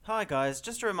Hi guys,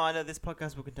 just a reminder, this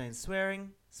podcast will contain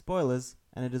swearing, spoilers,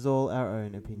 and it is all our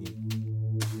own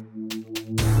opinion.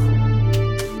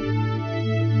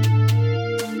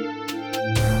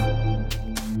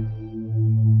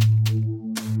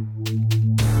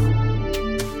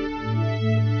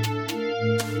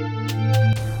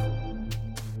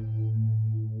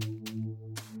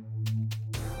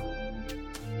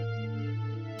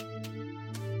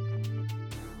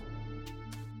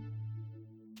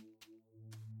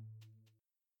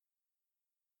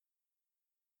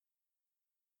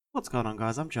 What's going on,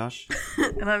 guys? I'm Josh.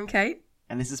 And I'm Kate.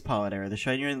 And this is Pilot Error, the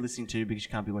show you're only listening to because you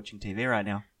can't be watching TV right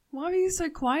now. Why were you so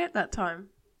quiet that time?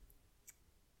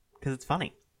 Because it's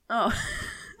funny. Oh,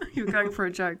 you were going for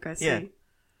a joke, I see. Yeah.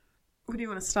 What do you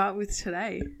want to start with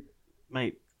today?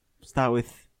 Mate, start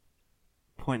with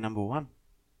point number 1.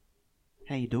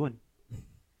 How you doing?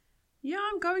 Yeah,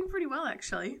 I'm going pretty well,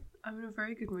 actually. I'm in a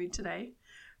very good mood today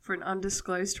for an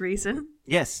undisclosed reason.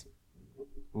 Yes.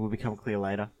 It will become clear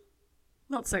later.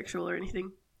 Not sexual or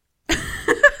anything.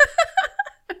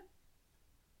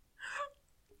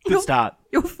 Good start.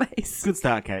 Your face. Good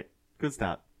start, Kate. Good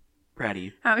start. Proud of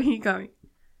you. How are you going?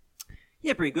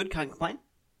 Yeah, pretty good. Can't complain.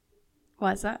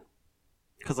 Why is that?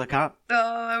 Because I can't.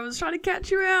 Oh, I was trying to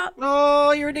catch you out.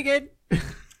 Oh, you're a dickhead.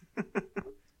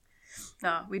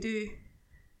 Nah, we do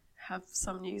have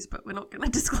some news, but we're not going to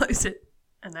disclose it.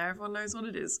 And now everyone knows what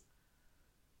it is.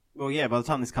 Well, yeah, by the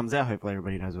time this comes out, hopefully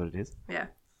everybody knows what it is. Yeah.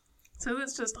 So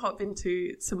let's just hop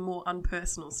into some more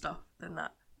unpersonal stuff than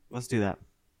that. Let's do that.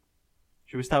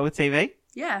 Should we start with TV?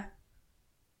 Yeah.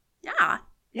 Yeah.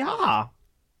 Yeah.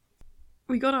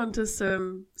 We got onto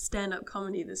some stand-up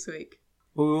comedy this week.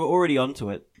 Well, we were already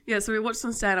onto it. Yeah, so we watched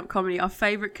some stand-up comedy. Our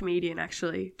favourite comedian,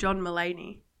 actually, John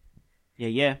Mulaney.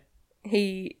 Yeah.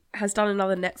 He has done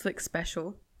another Netflix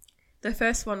special. The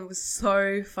first one was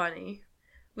so funny.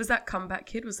 Was that Comeback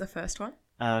Kid was the first one?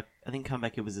 I think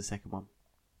Comeback Kid was the second one.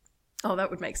 Oh,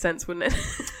 that would make sense, wouldn't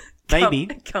it? Maybe.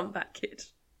 Comeback Kid.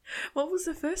 What was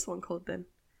the first one called then?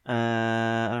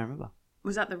 I don't remember.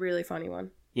 Was that the really funny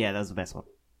one? Yeah, that was the best one.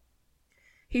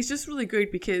 He's just really good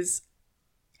because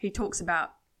he talks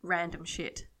about random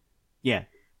shit. Yeah.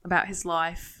 About his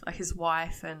life, like his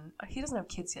wife, and he doesn't have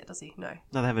kids yet, does he? No.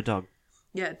 No, they have a dog.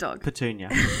 Yeah, dog. Petunia.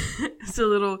 It's a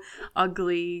little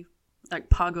ugly,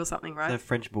 like pug or something, right? The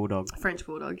French bulldog. French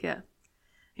bulldog, yeah.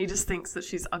 He just thinks that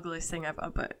she's the ugliest thing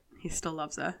ever, but he still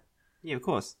loves her. Yeah, of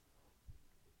course.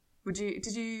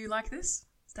 Did you like this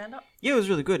stand up? Yeah, it was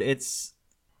really good. It's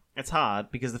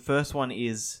hard because the first one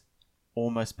is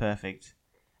almost perfect,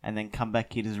 and then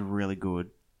Comeback Kid is really good,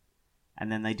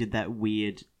 and then they did that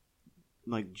weird,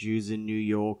 like Jews in New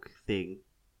York thing,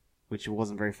 which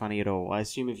wasn't very funny at all. I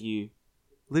assume if you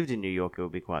lived in New York, it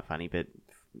would be quite funny, but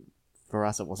for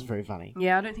us, it wasn't very funny.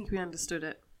 Yeah, I don't think we understood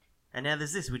it. And now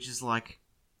there's this, which is like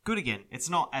good again. It's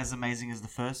not as amazing as the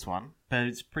first one, but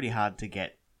it's pretty hard to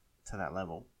get to that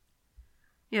level.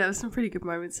 Yeah, there's some pretty good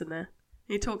moments in there.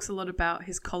 He talks a lot about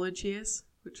his college years,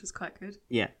 which was quite good.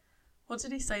 Yeah. What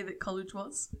did he say that college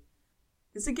was?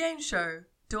 It's a game show.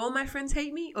 Do all my friends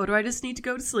hate me, or do I just need to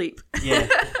go to sleep? Yeah.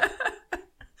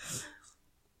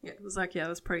 Yeah, it was like, yeah, it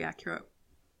was pretty accurate.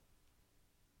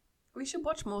 We should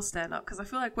watch more stand-up, because I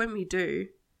feel like when we do,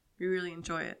 we really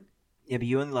enjoy it. Yeah, but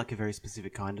you only like a very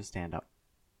specific kind of stand-up.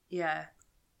 Yeah.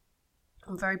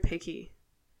 I'm very picky.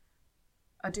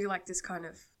 I do like this kind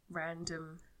of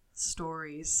random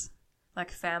stories,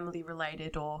 like family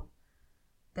related or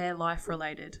their life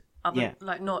related. Yeah.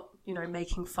 Like not,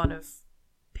 making fun of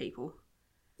people.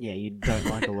 Yeah, you don't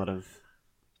like a lot of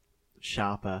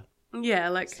sharper Yeah,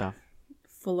 like stuff.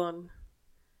 full on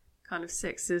kind of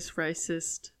sexist,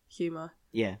 racist humour.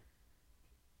 Yeah.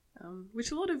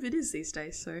 Which a lot of it is these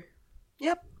days, so.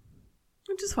 Yep.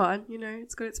 Which is fine,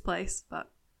 it's got its place,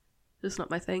 but just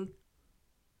not my thing.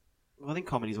 Well, I think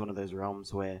comedy is one of those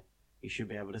realms where you should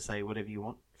be able to say whatever you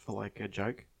want for like a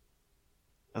joke.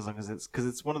 As long as because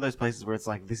it's one of those places where it's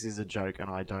like, this is a joke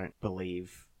and I don't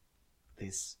believe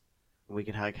this. We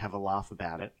can have a laugh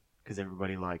about it because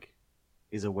everybody like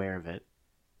is aware of it.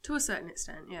 To a certain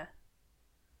extent, yeah.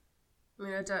 I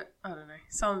mean, I don't know.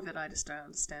 Some of it I just don't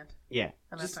understand. Yeah.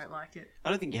 And I don't like it.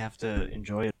 I don't think you have to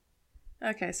enjoy it.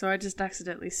 Okay, so I just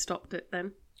accidentally stopped it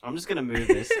then. I'm just going to move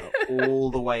this all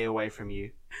the way away from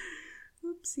you.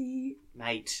 Oopsie.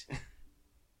 Mate.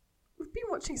 We've been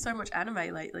watching so much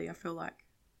anime lately, I feel like.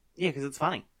 Yeah, because it's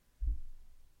funny.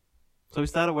 So we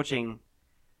started watching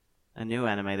a new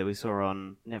anime that we saw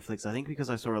on Netflix, I think because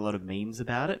I saw a lot of memes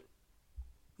about it.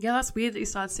 Yeah, that's weird that you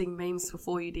started seeing memes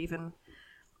before you'd even,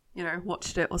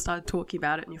 watched it or started talking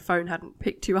about it and your phone hadn't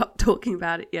picked you up talking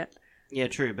about it yet. Yeah,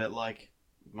 true, but like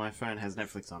my phone has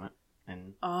Netflix on it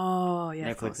and Oh, yeah.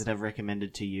 of Netflix course. that have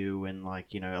recommended to you, and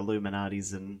like, you know,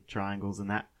 Illuminatis and triangles and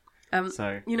that.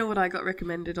 So You know what I got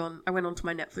recommended on? I went onto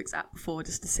my Netflix app before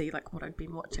just to see like what I'd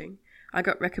been watching. I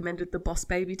got recommended the Boss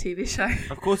Baby TV show.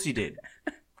 of course you did,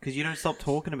 because you don't stop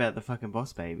talking about the fucking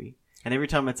Boss Baby, and every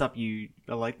time it's up, you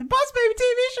are like, the Boss Baby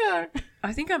TV show.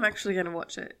 I think I'm actually going to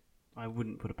watch it. I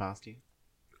wouldn't put it past you.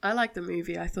 I liked the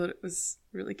movie. I thought it was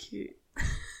really cute.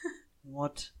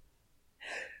 What?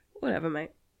 Whatever,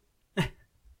 mate.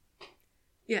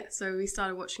 Yeah, so we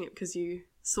started watching it because you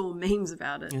saw memes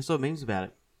about it. I saw memes about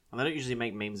it, and they don't usually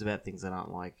make memes about things that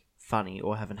aren't like funny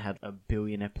or haven't had a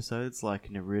billion episodes, like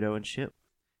Naruto and shit.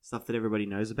 Stuff that everybody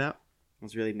knows about.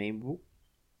 It's really memeable.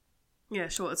 Yeah,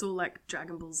 sure. It's all like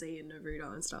Dragon Ball Z and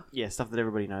Naruto and stuff. Yeah, stuff that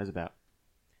everybody knows about.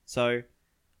 So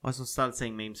I also started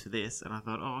seeing memes for this, and I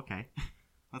thought, oh, okay,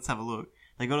 let's have a look.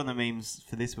 They got on the memes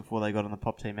for this before they got on the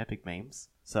Pop Team Epic memes.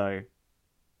 So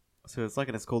it's like,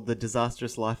 and it's called The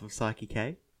Disastrous Life of Psyche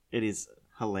K. It is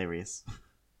hilarious.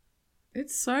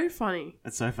 It's so funny.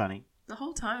 It's so funny. The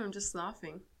whole time I'm just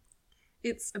laughing.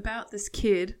 It's about this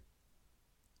kid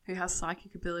who has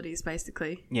psychic abilities,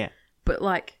 basically. Yeah. But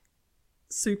like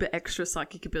super extra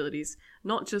psychic abilities.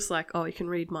 Not just like, oh, he can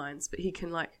read minds, but he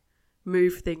can like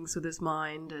move things with his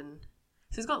mind, and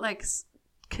so he's got like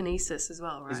kinesis as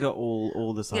well, right? He's got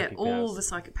all the psychic powers. Yeah, all the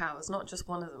psychic powers, not just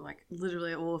one of them, like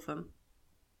literally all of them.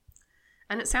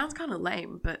 And it sounds kind of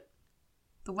lame, but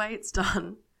the way it's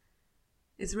done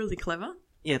is really clever.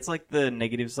 Yeah, it's like the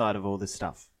negative side of all this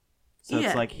stuff. So Yeah.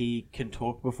 it's like he can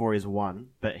talk before he's won,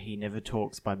 but he never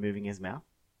talks by moving his mouth.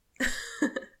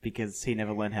 Because he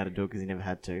never learned how to do it because he never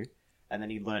had to. And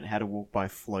then he learned how to walk by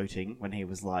floating when he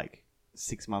was like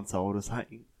 6 months old or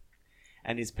something.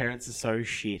 And his parents are so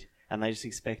shit, and they just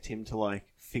expect him to like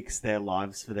fix their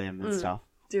lives for them and stuff.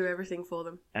 Do everything for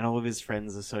them. And all of his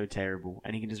friends are so terrible,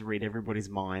 and he can just read everybody's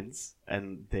minds,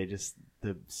 and they're just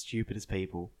the stupidest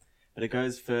people. But it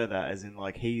goes further, as in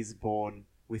like he's born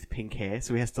with pink hair,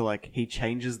 so he has to like, he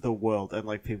changes the world and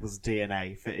like people's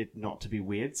DNA for it not to be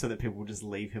weird, so that people will just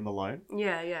leave him alone.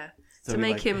 Yeah, yeah. So to he,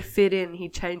 make like- him fit in, he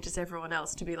changes everyone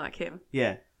else to be like him.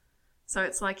 Yeah, So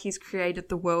it's like he's created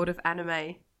the world of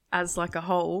anime as like a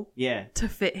whole yeah, to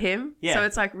fit him. Yeah. So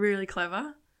it's like really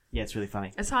clever. yeah. It's really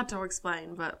funny. It's hard to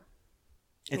explain, but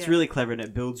It's Yeah. really clever, and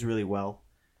it builds really well,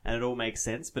 and it all makes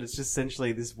sense. But it's just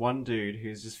essentially this one dude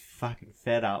who's just fucking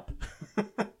fed up.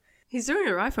 he's doing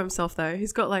it right for himself though.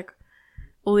 He's got like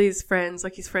all these friends,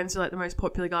 like his friends are like the most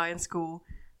popular guy in school.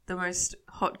 The most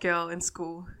hot girl in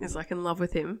school is like in love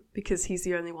with him because he's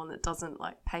the only one that doesn't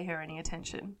like pay her any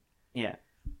attention. Yeah,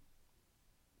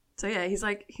 So yeah,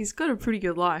 he's got a pretty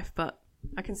good life, but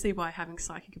I can see why having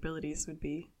psychic abilities would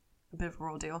be a bit of a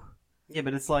raw deal. yeah.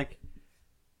 But it's like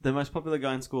the most popular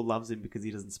guy in school loves him because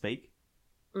he doesn't speak.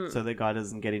 So the guy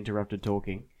doesn't get interrupted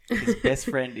talking. His best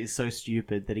friend is so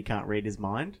stupid that he can't read his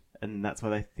mind, and that's why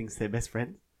they thinks they're best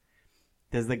friends.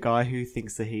 There's the guy who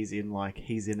thinks that he's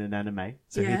in an anime,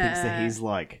 so he thinks that Yeah. he's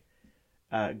like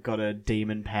got a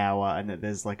demon power, and that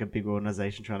there's like a big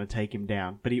organization trying to take him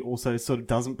down. But he also sort of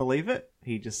doesn't believe it.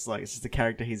 He just like, it's just a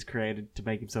character he's created to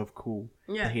make himself cool.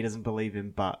 Yeah. That he doesn't believe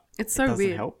him, but It's it so doesn't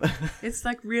weird. help. It's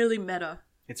like really meta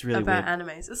It's really about weird.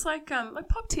 animes. It's like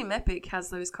Pop Team Epic has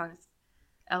those kind of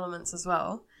elements as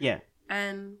well. Yeah.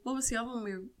 And what was the other one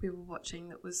we were watching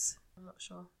that was, I'm not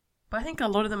sure. But I think a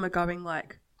lot of them are going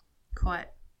like quite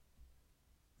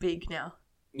big now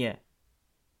Yeah.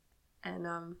 and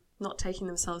not taking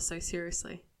themselves so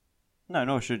seriously, No,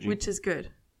 nor should you. which is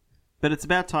good. But it's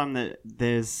about time that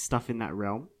there's stuff in that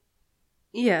realm.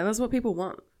 Yeah, that's what people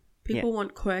want. People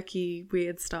want quirky,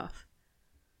 weird stuff.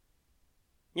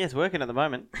 Yeah, it's working at the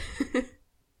moment.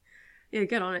 Yeah,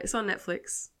 get on it. It's on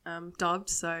Netflix, dubbed,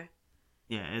 so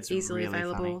Yeah, it's easily really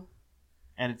available. funny.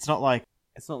 And it's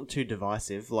not too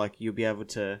divisive. Like, you'll be able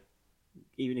to,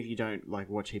 even if you don't like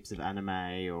watch heaps of anime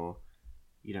or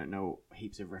you don't know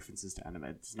heaps of references to anime,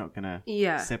 it's not gonna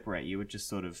Yeah. separate you. It just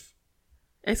sort of,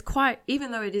 It's quite,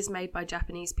 even though it is made by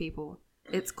Japanese people,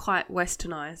 it's quite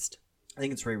westernized. I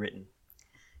think it's rewritten.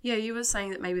 Yeah, you were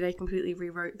saying that maybe they completely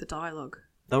rewrote the dialogue.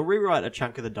 They'll rewrite a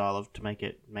chunk of the dialogue to make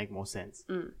it make more sense.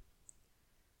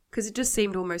 Because it just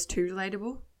seemed almost too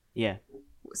relatable. Yeah,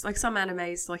 It's like some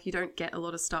animes, like you don't get a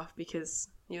lot of stuff because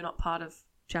you're not part of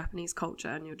Japanese culture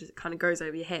and it kind of goes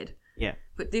over your head. yeah.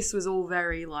 But this was all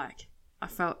very like, I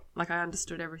felt like I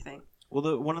understood everything.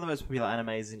 Well, one of the most popular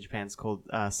animes in Japan is called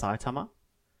Saitama,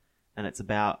 and it's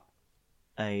about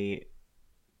a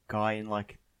guy in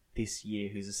like this year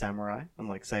who's a samurai and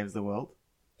like saves the world.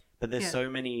 But there's Yeah. so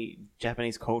many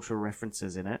Japanese cultural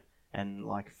references in it, and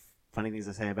like funny things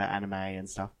they say about anime and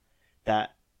stuff,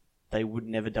 that they would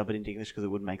never dub it into English because it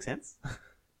wouldn't make sense.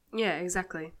 Yeah,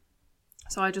 exactly.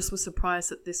 So I just was surprised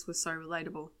that this was so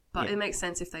relatable. But Yeah. it makes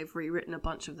sense if they've rewritten a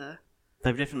bunch of the...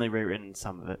 They've definitely rewritten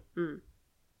some of it,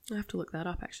 I have to look that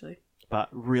up, actually. but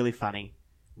really funny,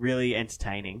 really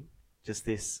entertaining. Just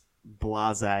this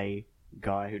blasé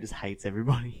guy who just hates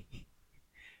everybody,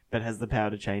 but has the power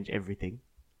to change everything.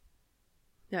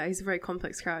 Yeah, he's a very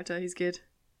complex character. He's good.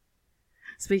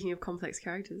 Speaking of complex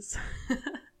characters,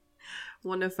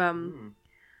 one of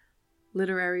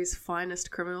literary's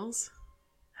finest criminals,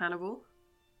 Hannibal.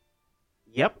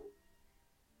 Yep.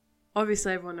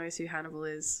 Obviously, everyone knows who Hannibal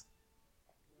is.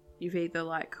 You've either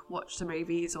watched the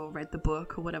movies or read the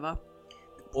book or whatever.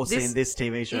 Or seen this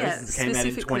TV show yeah, since it came out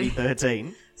in specifically-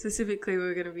 2013. Specifically,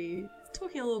 we're going to be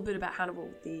talking a little bit about Hannibal,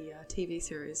 the TV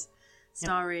series,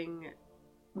 starring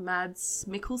Mads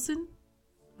Mikkelsen.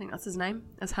 I think that's his name,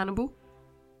 as Hannibal.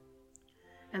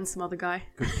 And some other guy.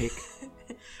 Good pick.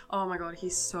 Oh my god,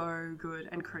 he's so good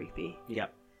and creepy.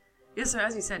 Yep. Yeah, so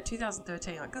as you said,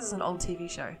 2013, this is an old TV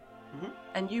show. Mhm.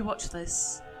 And you watched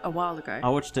this a while ago. I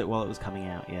watched it while it was coming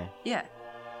out, yeah. Yeah.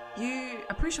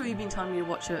 I'm pretty sure you've been telling me to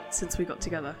watch it since we got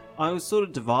together. I was sort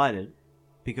of divided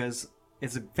because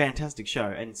it's a fantastic show,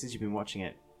 and since you've been watching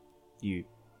it, you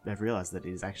have realised that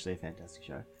it is actually a fantastic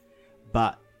show.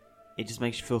 But it just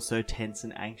makes you feel so tense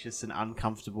and anxious and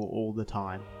uncomfortable all the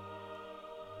time.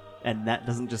 And that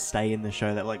doesn't just stay in the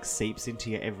show, that seeps into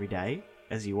you every day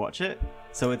as you watch it.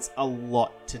 So it's a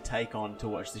lot to take on to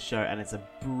watch the show, and it's a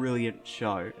brilliant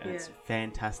show, and it's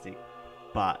fantastic.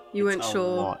 But You it's weren't a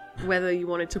sure lot. whether you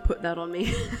wanted to put that on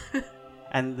me.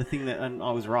 And the thing and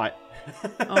I was right.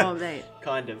 Oh, mate.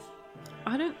 Kind of.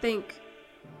 I don't think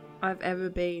I've ever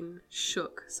been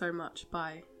shook so much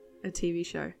by a TV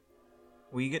show.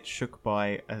 Well, you get shook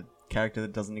by a character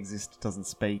that doesn't exist, doesn't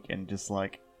speak, and just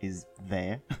is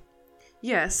there.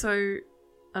 Yeah, so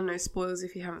I don't know, spoilers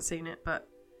if you haven't seen it, but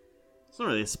It's not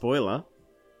really a spoiler.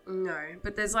 no.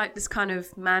 But there's this kind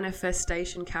of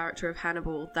manifestation character of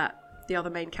Hannibal that the other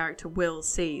main character, Will,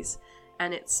 sees.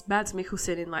 And it's Mads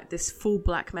Mikkelsen in this full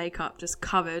black makeup, just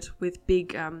covered with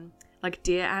big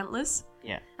deer antlers.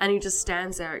 Yeah. And he just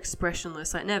stands there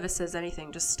expressionless, never says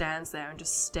anything, just stands there and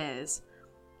just stares.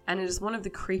 And it is one of the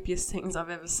creepiest things I've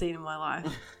ever seen in my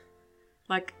life.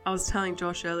 I was telling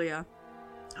Josh earlier,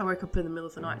 I woke up in the middle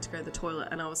of the night to go to the toilet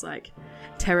and I was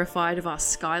terrified of our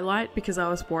skylight because I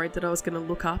was worried that I was going to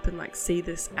look up and see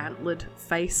this antlered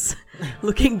face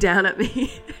looking down at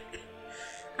me.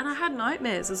 And I had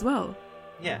nightmares as well.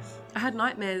 Yeah. I had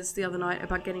nightmares the other night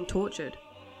about getting tortured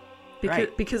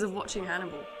Great. because of watching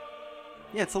Hannibal.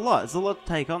 Yeah, it's a lot. It's a lot to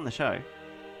take on the show.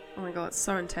 Oh my god, it's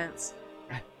so intense.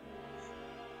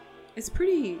 It's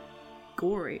pretty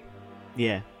gory.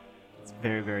 Yeah. It's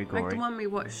very, very gory. Like the one we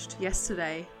watched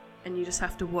yesterday, and you just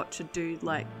have to watch a dude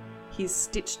he's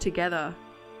stitched together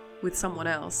with someone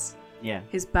else. Yeah.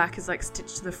 His back is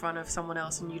stitched to the front of someone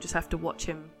else, and you just have to watch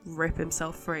him rip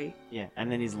himself free. Yeah.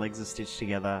 And then his legs are stitched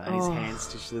together, and his hands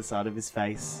stitched to the side of his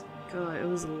face. God, it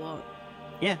was a lot.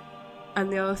 Yeah.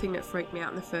 And the other thing that freaked me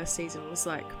out in the first season was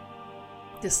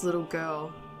this little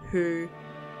girl who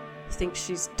thinks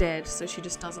she's dead, so she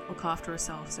just doesn't look after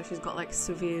herself. So she's got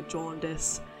severe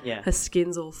jaundice. Yeah. Her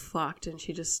skin's all fucked, and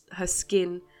her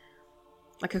skin,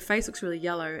 her face looks really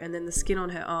yellow, and then the skin on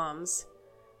her arms,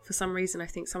 for some reason I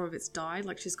think some of it's dyed.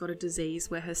 She's got a disease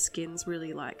where her skin's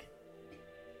really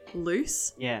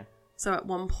loose. Yeah. So at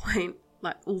one point,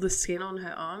 all the skin on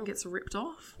her arm gets ripped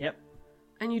off. Yep.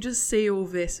 And you just see all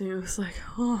this, and you're just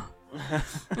oh.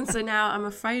 And so now I'm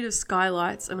afraid of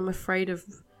skylights, and I'm afraid of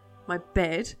my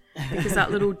bed, because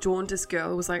that little jaundiced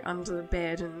girl was under the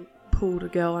bed and pulled a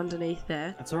girl underneath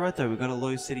there. That's alright though, we've got a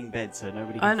low sitting bed so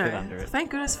nobody I can know. fit under it. Thank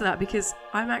goodness for that, because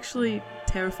I'm actually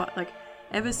terrified.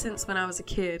 Ever since when I was a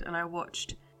kid and I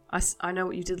watched I Know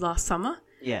What You Did Last Summer.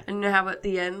 Yeah. And you know how at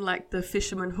the end, the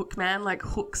fisherman hook man,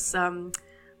 hooks,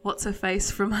 what's her face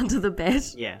from under the bed?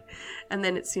 Yeah. And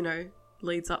then it's,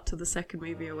 leads up to the second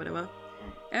movie or whatever.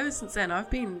 Ever since then, I've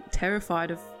been terrified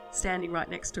of standing right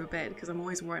next to a bed because I'm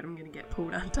always worried I'm going to get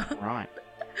pulled under. Right.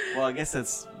 Well, I guess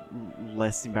that's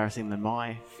less embarrassing than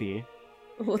my fear.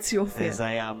 What's your fear? There's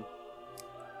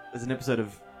an episode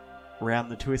of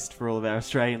Round the Twist for all of our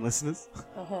Australian listeners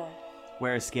Uh-huh.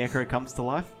 where a scarecrow comes to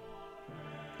life,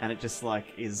 and it just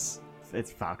it's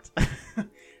fucked.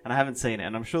 And I haven't seen it,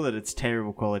 and I'm sure that it's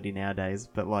terrible quality nowadays,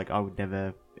 but I would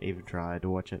never even try to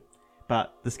watch it.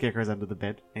 But the scarecrow's under the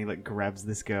bed, and he grabs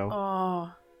this girl.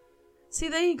 Oh. See,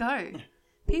 there you go.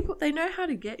 People, they know how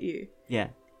to get you. Yeah.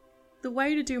 The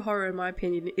way to do horror, in my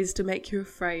opinion, is to make you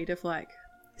afraid of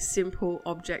simple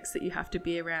objects that you have to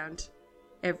be around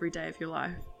every day of your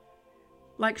life.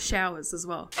 Like showers as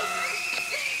well.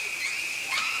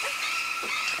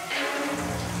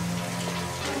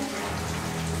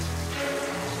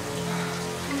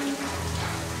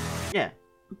 Yeah.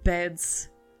 Beds.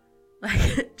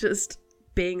 Like, just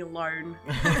being alone.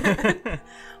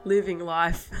 Living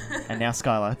life. And now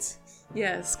skylights.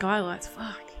 Yeah, skylights.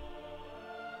 Fuck.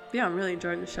 Yeah, I'm really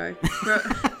enjoying the show.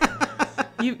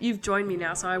 You've joined me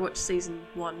now, so I watched season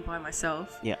 1 by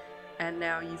myself. Yeah. And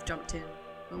now you've jumped in.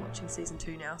 We're watching season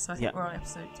 2 now, so I think we're on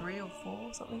episode 3 or 4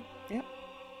 or something. Yeah.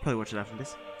 Probably watch it after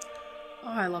this. Oh,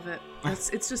 I love it.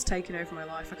 It's just taken over my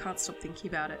life. I can't stop thinking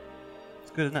about it.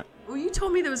 It's good, isn't it? Well, you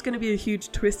told me there was going to be a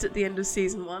huge twist at the end of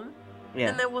season 1. Yeah.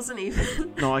 And there wasn't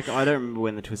even. No, I don't remember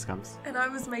when the twist comes. And I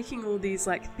was making all these,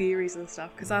 like, theories and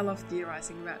stuff, because I love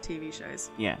theorising about TV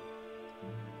shows. Yeah.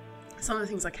 Some of the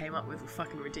things I came up with were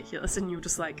fucking ridiculous, and you were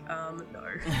just like, no.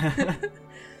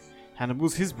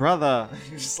 Hannibal's his brother.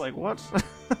 You're just like, what?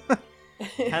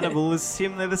 Hannibal is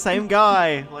him, they're the same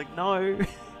guy. Like, no.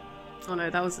 Oh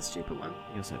no, that was a stupid one.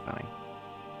 You're so funny.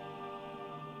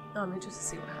 No, I'm interested to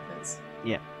see what happens.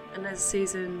 Yeah. And there's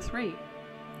season 3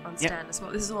 on Stan as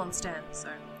well. This is all on Stan, so.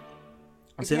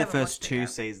 I've seen the first 2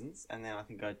 seasons, and then I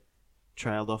think I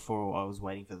trailed off, or I was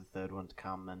waiting for the third one to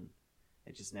come, and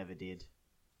it just never did.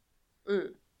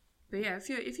 But yeah,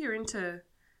 if you're into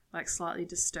like slightly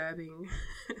disturbing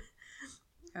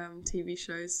TV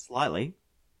shows, Slightly.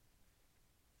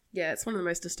 yeah, it's one of the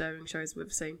most disturbing shows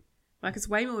we've seen. Like, it's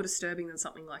way more disturbing than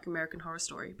something like American Horror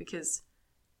Story because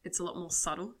it's a lot more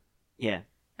subtle Yeah.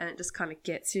 and it just kind of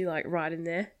gets you like right in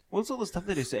there. Well, it's all the stuff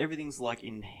they do. So everything's like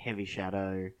in heavy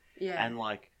shadow, Yeah, and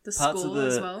like the parts of score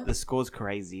as well. the score's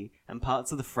crazy, and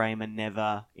parts of the frame are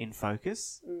never in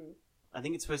focus. Mm. I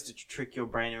think it's supposed to trick your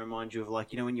brain and remind you of,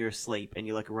 like, you know, when you're asleep and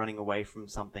you're like running away from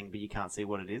something, but you can't see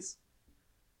what it is.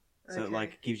 So it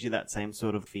like gives you that same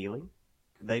sort of feeling.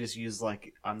 They just use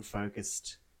like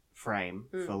unfocused frame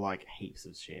for like heaps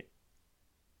of shit.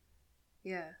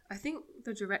 Yeah, I think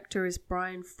the director is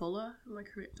Brian Fuller. Am I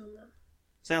correct on that?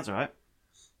 Sounds right.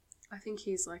 I think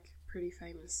he's like a pretty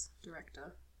famous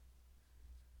director.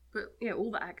 But yeah,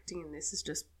 all the acting in this is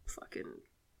just fucking.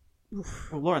 Oof.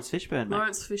 Well, Lawrence Fishburne, mate.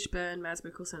 Lawrence Fishburne, Mads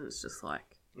Mikkelsen. It's just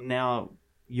like. Now,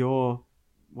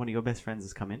 one of your best friends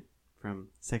has come in from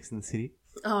Sex and the City.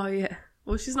 Oh yeah.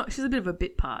 Well, she's not. She's a bit of a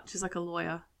bit part. She's like a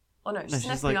lawyer. Oh no, she's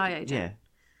an FBI agent.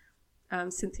 Yeah.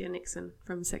 Cynthia Nixon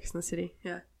from Sex and the City.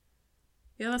 Yeah.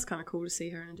 Yeah, that's kind of cool to see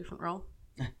her in a different role.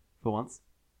 For once.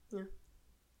 Yeah.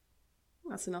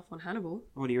 That's enough on Hannibal.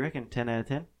 What do you reckon? 10 out of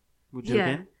 10? Would you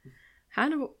again?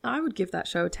 Hannibal, I would give that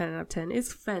show a 10 out of 10.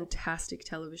 It's fantastic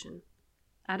television.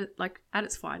 At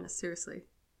its finest, seriously.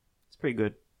 It's pretty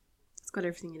good. It's got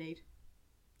everything you need.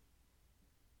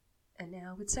 And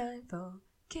now it's time for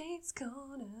Kate's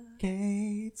Corner.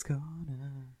 Kate's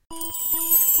Corner.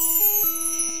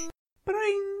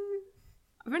 Bring.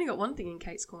 I've only got one thing in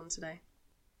Kate's Corner today.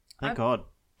 Thank God.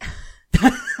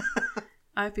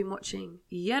 I've been watching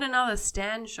yet another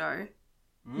Stan show,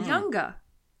 Younger.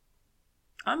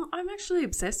 I'm actually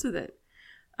obsessed with it.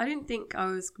 I didn't think I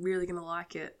was really going to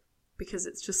like it because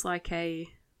it's just like a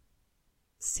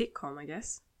sitcom, I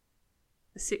guess.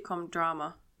 A sitcom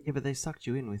drama. Yeah, but they sucked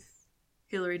you in with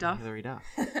Hilary Duff. Hilary Duff.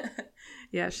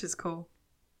 Yeah, she's cool.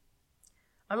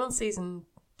 I'm on season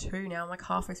 2 now. I'm like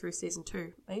halfway through season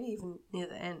 2. Maybe even near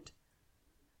the end.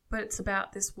 But it's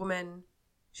about this woman.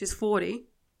 She's 40.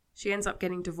 She ends up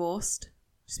getting divorced.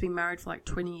 She's been married for like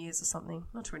 20 years or something.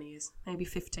 Not 20 years. Maybe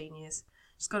 15 years.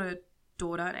 She's got a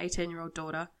daughter, an 18-year-old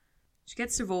daughter. She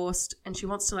gets divorced and she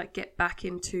wants to like get back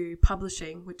into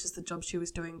publishing, which is the job she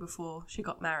was doing before she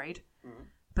got married. Mm-hmm.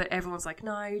 But everyone's like,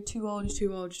 no, you're too old, you're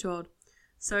too old, you're too old.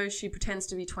 So she pretends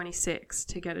to be 26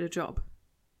 to get a job.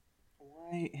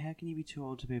 Why? How can you be too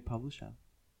old to be a publisher?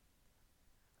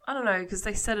 I don't know, because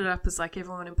they set it up as like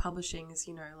everyone in publishing is,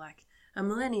 you know, like a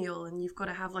millennial and you've got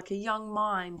to have like a young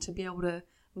mind to be able to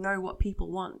know what people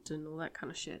want and all that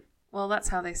kind of shit. Well, that's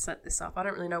how they set this up. I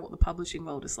don't really know what the publishing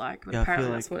world is like, but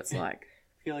apparently that's what it's like.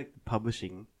 I feel like the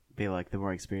publishing be like the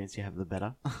more experience you have, the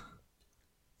better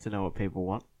to know what people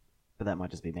want. But that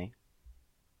might just be me.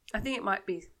 I think it might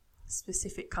be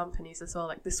specific companies as well.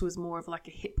 Like this was more of like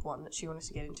a hip one that she wanted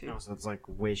to get into. Oh, so it's like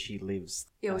where she lives.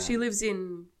 Yeah, well, she lives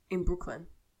in Brooklyn.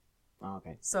 Oh,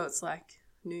 okay. So it's like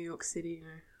New York City, you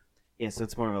know. Yeah, so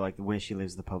it's more of like where she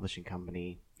lives, the publishing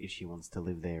company, if she wants to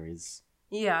live there, is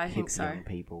yeah, I think so. Young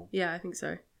people. Yeah, I think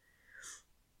so.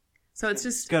 So it's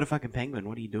just go to fucking Penguin.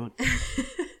 What are you doing?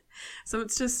 So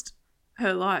it's just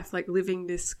her life, like living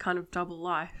this kind of double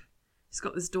life. She's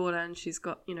got this daughter and she's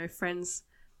got, you know, friends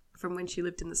from when she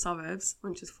lived in the suburbs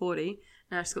when she was 40.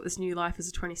 Now she's got this new life as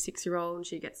a 26-year-old and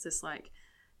she gets this like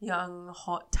young,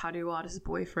 hot tattoo artist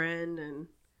boyfriend and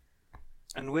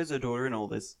And where's her daughter in all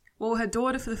this? Well, her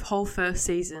daughter for the whole first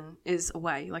season is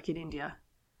away, like in India.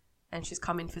 And she's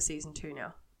come in for season 2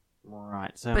 now.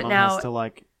 Right. So But mum now- has to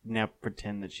like now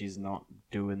pretend that she's not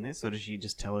doing this, or does she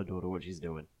just tell her daughter what she's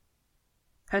doing?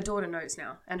 Her daughter knows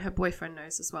now, and her boyfriend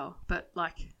knows as well. But,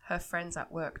 like, her friends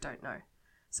at work don't know.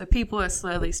 So people are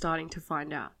slowly starting to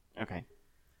find out. Okay.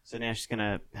 So now she's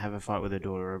gonna have a fight with her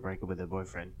daughter or break up with her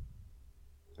boyfriend,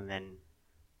 and then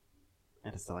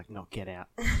it has to like not get out.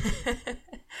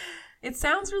 It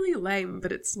sounds really lame,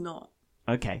 but it's not.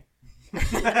 Okay.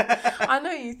 I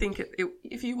know you think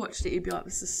if you watched it, you'd be like,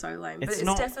 this is so lame. But It's it's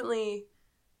not- definitely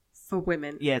for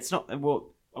women. Yeah, it's not.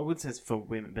 Well, I would say it's for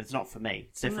women, but it's not for me.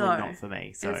 It's definitely No. not for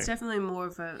me. So It's definitely more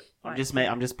of a... I'm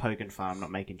like, just poking fun. I'm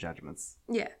not making judgments.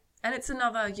 Yeah. And it's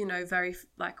another, very,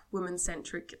 like,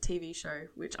 woman-centric TV show,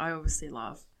 which I obviously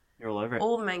love. You're all over it.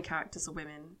 All the main characters are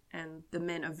women, and the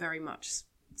men are very much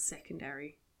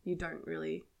secondary. You don't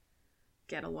really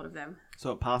get a lot of them.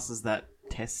 So it passes that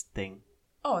test thing.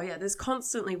 Oh, yeah, there's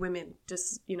constantly women,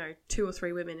 just, 2 or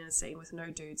 3 women in a scene with no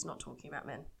dudes not talking about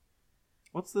men.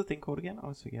 What's the thing called again? I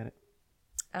always forget it.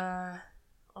 Oh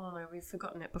no, we've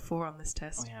forgotten it before on this Oh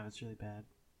test. yeah, it's really bad.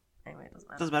 Anyway, it doesn't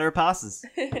matter. Doesn't matter. It passes.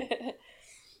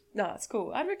 No, it's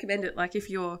cool. I'd recommend it, like, if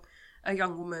you're a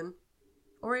young woman,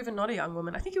 or even not a young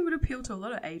woman. I think it would appeal to a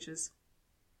lot of ages.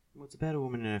 Well, it's about a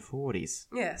woman in her 40s.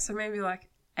 Yeah, so maybe, like,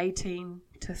 18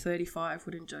 to 35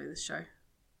 would enjoy this show.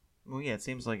 Well, yeah, it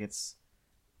seems like it's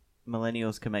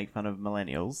millennials can make fun of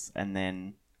millennials, and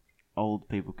then old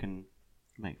people can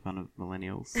make fun of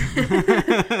millennials.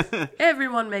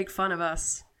 Everyone make fun of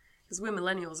us. Because we're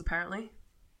millennials, apparently.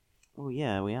 Well,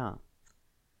 yeah, we are.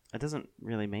 It doesn't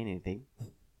really mean anything.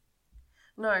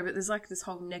 No, but there's, like, this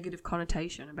whole negative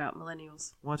connotation about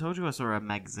millennials. Well, I told you I saw a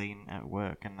magazine at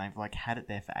work, and they've, like, had it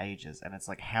there for ages, and it's,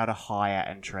 like, how to hire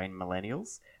and train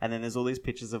millennials. And then there's all these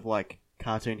pictures of, like,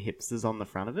 cartoon hipsters on the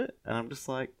front of it, and I'm just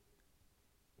like,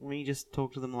 why don't you just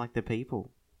talk to them like they're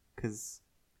people? Because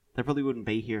they probably wouldn't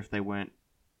be here if they weren't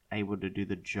able to do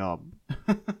the job.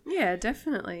 Yeah,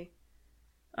 definitely.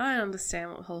 I understand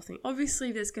what the whole thing...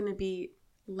 Obviously, there's going to be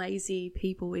lazy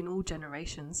people in all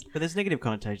generations. But there's negative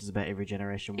connotations about every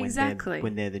generation when Exactly.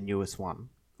 when they're the newest one.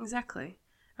 Exactly.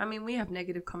 I mean, we have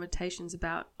negative connotations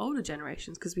about older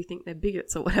generations because we think they're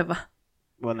bigots or whatever.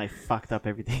 When they fucked up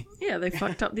everything. Yeah, they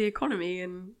fucked up the economy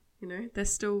and, they're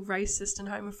still racist and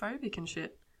homophobic and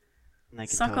shit. And they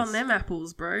can Suck tell on us- them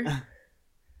apples, bro.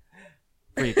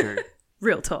 Pretty true.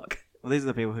 Real talk. Well, these are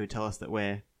the people who tell us that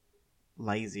we're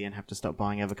lazy and have to stop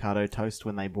buying avocado toast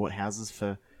when they bought houses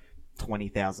for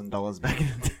 $20,000 back in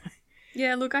the day.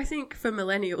 Yeah, look, I think for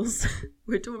millennials,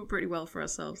 we're doing pretty well for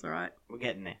ourselves, all right? We're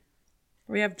getting there.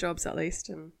 We have jobs at least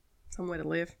and somewhere to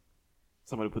live.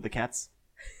 Somewhere to put the cats?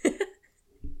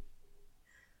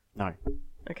 No.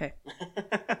 Okay.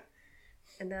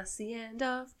 And that's the end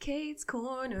of Kate's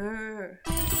Corner.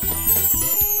 I'm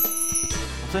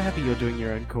so happy you're doing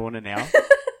your own corner now.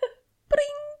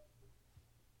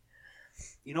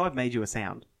 You know I've made you a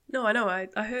sound. No, I know. I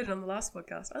heard it on the last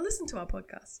podcast. I listened to our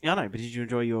podcast. Yeah, I know, but did you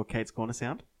enjoy your Kate's Corner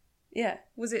sound? Yeah.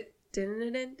 Was it din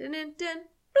din din din din din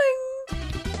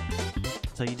bling?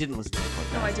 So you didn't listen to the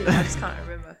podcast? No, I didn't. I just can't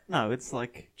remember. No, it's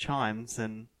like chimes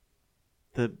and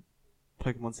the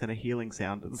Pokemon Center healing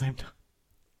sound at the same time.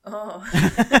 Oh.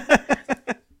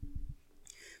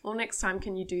 Well, next time,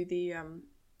 can you do the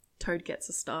Toad gets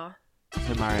a star?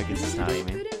 So Mario gets a star, you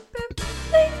mean?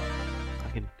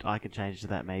 I can change to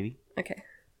that maybe. Okay.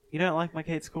 You don't like my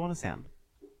Kate's Corner sound?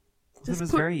 Just It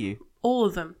was put- very you. All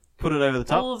of them. Put it over the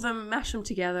top. All of them, mash them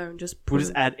together and just put We'll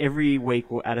just them. add every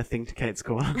week. We'll add a thing to Kate's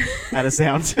Corner. Add a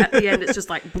sound. At the end, it's just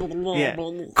like... blah, blah, Yeah.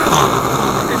 blah,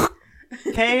 blah.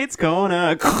 Kate's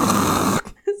Corner. What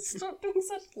Stop doing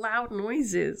such loud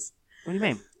noises. do you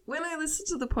mean? When I listen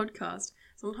to the podcast,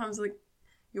 sometimes like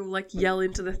you'll like yell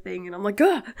into the thing and I'm like,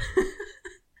 ah!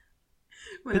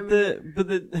 When But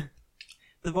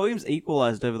the volume's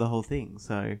equalized over the whole thing,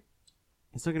 so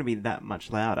it's not going to be that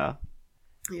much louder.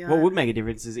 yeah. What would make a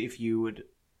difference is if you would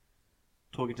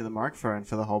talk into the microphone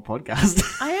for the whole podcast.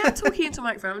 I am talking into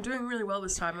microphone. I'm doing really well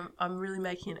this time. I'm really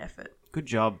making an effort. Good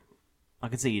job. I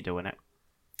can see you doing it.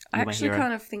 I You're my actually hero.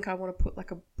 kind of think I want to put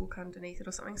like a book underneath it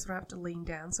or something so I don't have to lean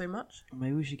down so much.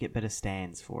 Maybe we should get better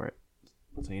stands for it,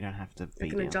 so you don't have to be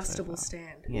Like an down adjustable so far.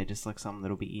 stand. Yeah, just like something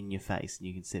that'll be in your face and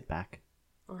you can sit back.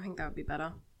 I think that would be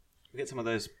better. We get some of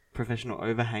those professional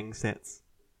overhang sets,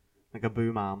 like a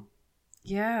boom arm.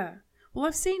 Yeah. Well,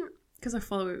 I've seen, because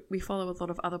we follow a lot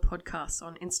of other podcasts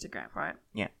on Instagram, right?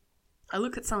 Yeah. I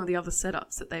look at some of the other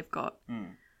setups that they've got.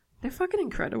 Mm. They're fucking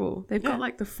incredible. They've Yeah. got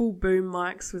like the full boom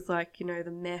mics with like,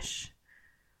 the mesh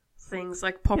things,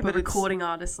 like proper but it's- recording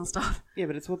artists and stuff. Yeah,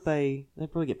 but it's what they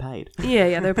probably get paid.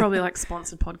 Yeah, they're probably like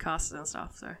sponsored podcasts and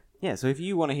stuff. So Yeah, so if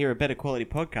you want to hear a better quality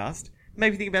podcast,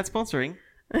 maybe think about sponsoring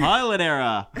Pilot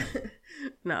Error.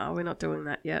 no, we're not doing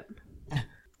that yet. Yeah,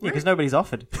 because nobody's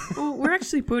offered. Well, we're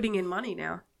actually putting in money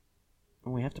now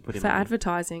We have to put in for money.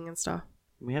 advertising and stuff.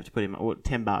 We have to put in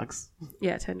 $10.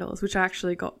 Yeah, $10, which I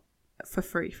actually got for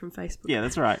free from Facebook. Yeah,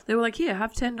 that's right. They were like, here,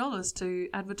 have $10 to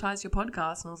advertise your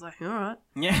podcast. And I was like, all right.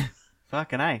 Yeah,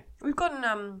 fucking A. We've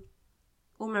gotten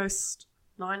almost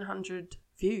 900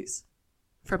 views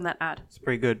from that ad. It's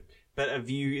pretty good. But a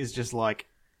view is just like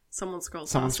Someone scrolled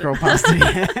someone past scroll it. past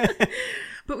it.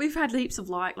 But we've had heaps of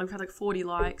we've had like 40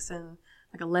 likes and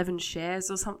like 11 shares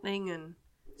or something. And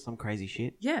Some crazy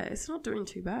shit. yeah, it's not doing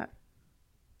too bad.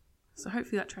 So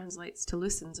hopefully that translates to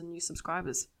listens and new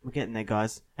subscribers. We're getting there,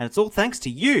 guys. And it's all thanks to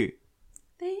you.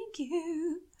 Thank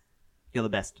you. You're the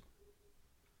best.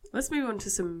 Let's move on to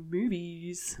some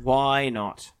movies. Why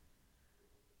not?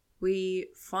 We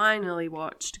finally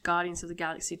watched Guardians of the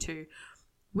Galaxy 2.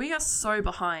 We are so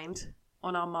behind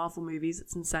on our Marvel movies,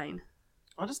 it's insane.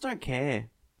 I just don't care.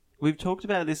 We've talked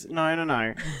about this.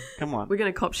 No. Come on. We're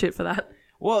going to cop shit for that.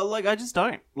 Well, like, I just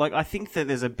don't. Like, I think that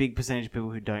there's a big percentage of people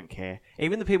who don't care.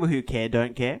 Even the people who care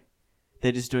don't care.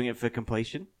 They're just doing it for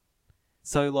completion.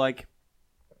 So, like,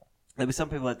 there'll be some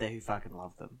people out there who fucking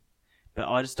love them. But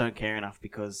I just don't care enough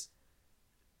because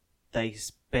they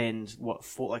spend,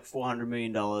 $400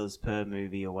 million per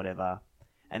movie or whatever.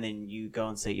 And then you go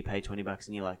and see it, you pay $20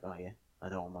 and you're like, oh yeah, I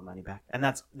don't want my money back. And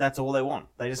that's all they want.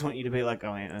 They just want you to be like,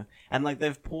 oh yeah. And, like,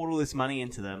 they've poured all this money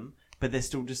into them, but they're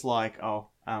still just like,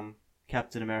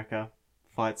 Captain America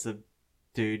fights a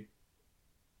dude.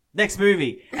 Next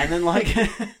movie! And then, like,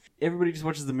 everybody just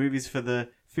watches the movies for the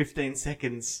 15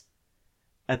 seconds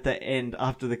at the end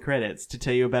after the credits to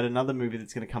tell you about another movie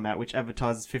that's going to come out, which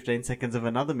advertises 15 seconds of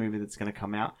another movie that's going to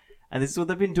come out. And this is what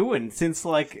they've been doing since,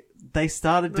 like, they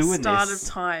started doing this. The start of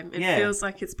time. It Yeah. feels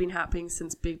like it's been happening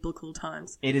since biblical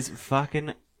times. It is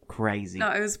fucking crazy. No,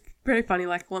 it was pretty funny.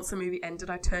 Like, once the movie ended,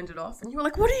 I turned it off. And you were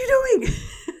like, what are you doing?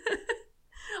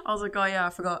 I was like, oh yeah,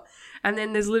 I forgot. And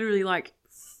then there's literally like,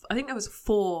 I think there was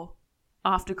 4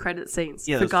 after credit scenes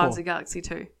Yeah, for there was Guardians 4. of the Galaxy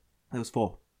 2. There was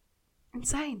 4.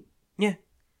 Insane. Yeah.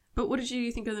 But what did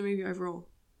you think of the movie overall?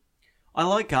 I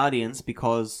like Guardians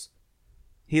because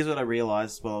here's what I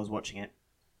realised while I was watching it.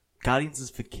 Guardians is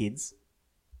for kids.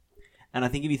 And I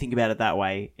think if you think about it that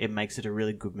way, it makes it a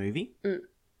really good movie. Mm.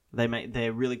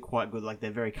 They're really quite good. Like,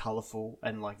 they're very colourful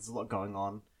and, like, there's a lot going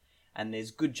on. And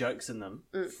there's good jokes in them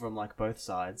from, like, both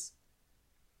sides.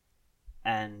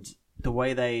 And the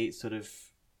way they sort of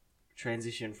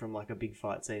transition from, like, a big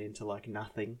fight scene into, like,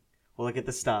 nothing. Or, like, at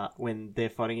the start when they're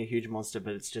fighting a huge monster,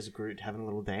 but it's just Groot having a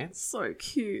little dance. So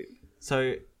cute.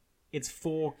 So, it's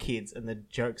for kids and the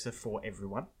jokes are for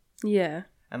everyone. Yeah.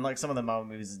 And, like, some of the Marvel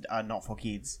movies are not for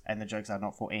kids and the jokes are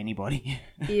not for anybody.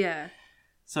 Yeah.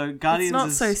 So, Guardians It's not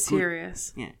is so good.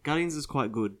 serious. Yeah, Guardians is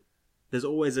quite good. There's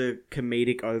always a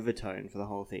comedic overtone for the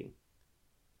whole thing.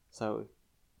 So,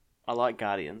 I like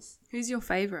Guardians. Who's your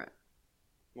favourite?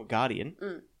 Well, Guardian?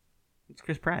 Mm. It's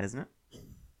Chris Pratt, isn't it?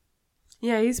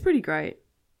 Yeah, he's pretty great.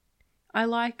 I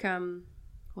like,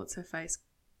 what's her face?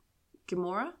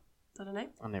 Gamora? Is that her name?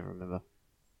 I never remember.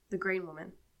 The green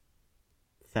woman.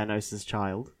 Thanos'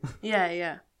 child.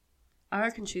 Yeah. I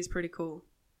reckon she's pretty cool.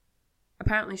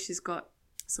 Apparently she's got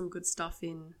some good stuff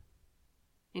in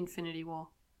Infinity War.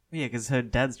 Yeah, because her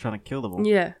dad's trying to kill them all.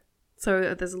 Yeah.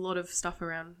 So there's a lot of stuff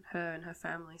around her and her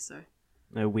family, so...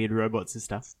 No weird robots and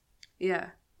stuff. Yeah.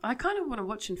 I kind of want to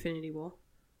watch Infinity War.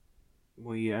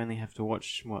 Well, you only have to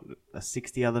watch,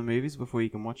 60 other movies before you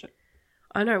can watch it?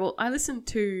 I know. Well, I listened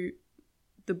to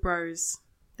the Bros.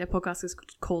 Their podcast is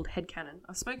called Headcanon.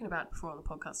 I've spoken about it before on the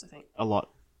podcast, I think. A lot.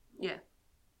 Yeah.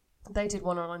 They did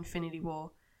one on Infinity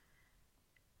War.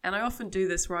 And I often do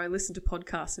this where I listen to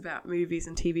podcasts about movies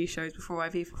and TV shows before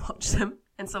I've even watched them.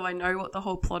 And so I know what the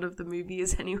whole plot of the movie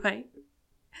is anyway.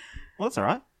 Well, that's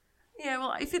alright. Yeah,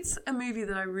 well, if it's a movie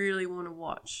that I really want to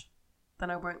watch,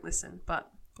 then I won't listen. But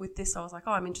with this, I was like,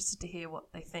 oh, I'm interested to hear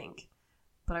what they think.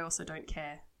 But I also don't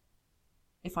care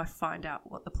if I find out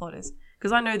what the plot is.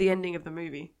 Because I know the ending of the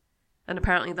movie. And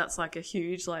apparently that's like a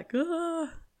huge, like,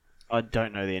 ah. I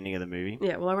don't know the ending of the movie.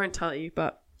 Yeah, well, I won't tell you,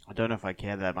 but... I don't know if I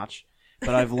care that much.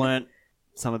 But I've learnt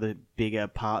some of the bigger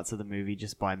parts of the movie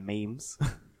just by memes.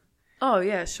 Oh,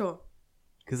 yeah, sure.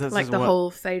 Because that's Like just the what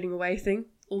whole fading away thing.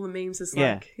 All the memes is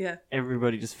Yeah. like, yeah,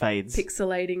 everybody just fades.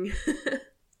 pixelating.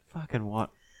 Fucking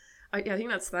what? I think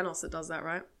that's Thanos that does that,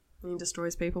 right? He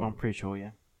destroys people. I'm pretty sure,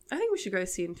 yeah. I think we should go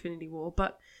see Infinity War.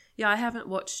 But, yeah, I haven't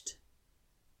watched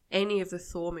any of the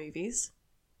Thor movies.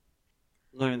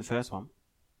 Not even the first one.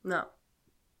 No.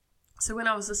 So when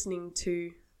I was listening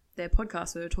to their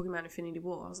podcast where they were talking about Infinity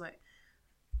War, I was like,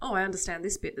 oh, I understand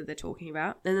this bit that they're talking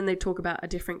about. And then they talk about a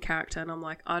different character, and I'm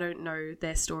like, I don't know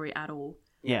their story at all.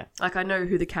 Yeah. Like, I know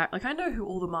who I know who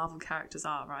all the Marvel characters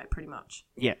are, right? Pretty much.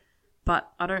 Yeah.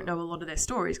 But I don't know a lot of their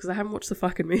stories because I haven't watched the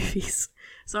fucking movies.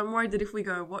 So I'm worried that if we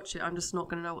go watch it, I'm just not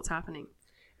going to know what's happening.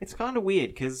 It's kind of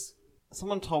weird because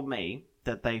someone told me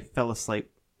that they fell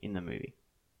asleep in the movie.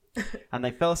 And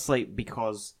they fell asleep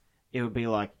because it would be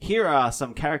like, here are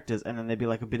some characters, and then there'd be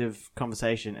like a bit of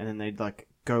conversation, and then they'd like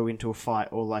go into a fight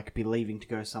or like be leaving to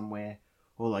go somewhere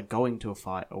or like going to a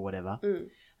fight or whatever.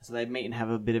 So they'd meet and have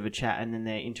a bit of a chat, and then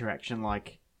their interaction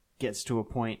like gets to a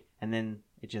point, and then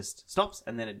it just stops,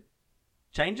 and then it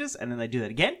changes, and then they do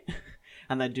that again.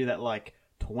 And they do that like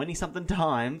 20-something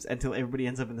times until everybody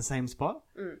ends up in the same spot.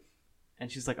 And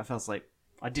she's like, I fell asleep.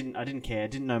 I didn't care. I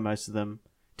didn't know most of them.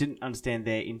 Didn't understand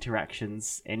their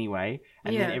interactions anyway.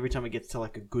 And then every time it gets to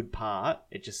like a good part,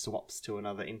 it just swaps to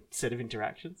another set of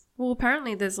interactions. Well,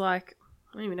 apparently there's like,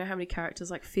 I don't even know how many characters,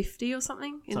 like 50 or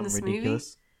something in this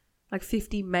ridiculous. movie. Like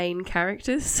 50 main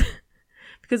characters.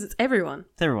 Because it's everyone.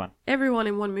 It's everyone. Everyone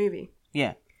in one movie.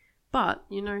 Yeah. But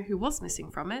you know who was missing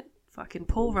from it? Fucking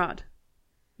Paul Rudd.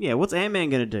 Yeah, what's Ant-Man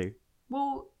going to do?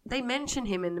 Well, they mention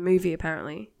him in the movie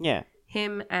apparently. Yeah.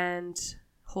 Him and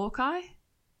Hawkeye.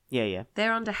 Yeah.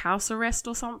 They're under house arrest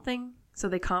or something, so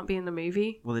they can't be in the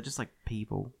movie. Well, they're just like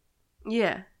people.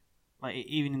 Yeah. Like,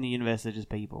 even in the universe, they're just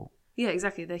people. Yeah,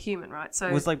 exactly. They're human, right?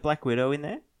 So Was like Black Widow in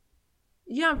there?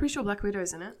 yeah, I'm pretty sure Black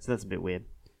Widow's in it. So that's a bit weird.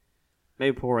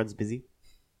 Maybe Paul Rudd's busy.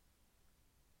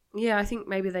 Yeah, I think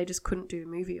maybe they just couldn't do a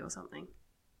movie or something.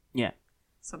 Yeah.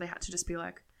 So they had to just be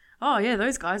like, oh yeah,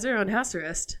 those guys are on house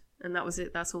arrest. And that was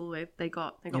it. That's all they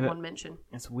got. They got one mention.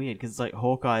 It's weird because it's like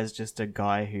Hawkeye is just a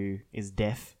guy who is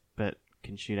deaf but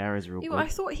can shoot arrows real good. I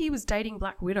thought he was dating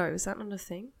Black Widow. Is that not a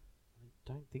thing?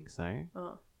 I don't think so.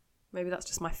 Oh, maybe that's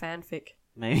just my fanfic.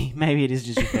 Maybe it is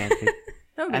just your fanfic.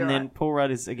 And then right. Paul Rudd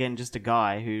is again just a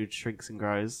guy who shrinks and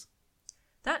grows.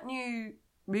 That new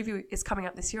movie is coming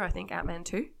out this year, I think. Ant-Man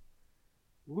 2.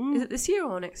 Woo. Is it this year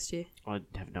or next year? I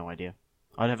have no idea.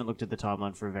 I haven't looked at the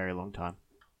timeline for a very long time.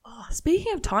 Oh,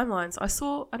 speaking of timelines,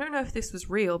 I don't know if this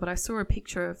was real, but I saw a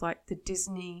picture of like the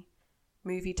Disney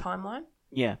movie timeline.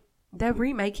 Yeah. They're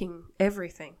remaking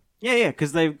everything. Yeah,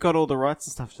 because they've got all the rights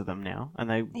and stuff to them now, and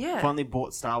they Yeah. finally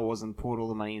bought Star Wars and poured all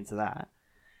the money into that,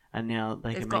 and now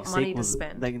They've can got make money to sequels.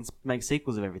 spend. They can make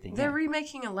sequels of everything. They're now.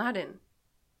 remaking Aladdin.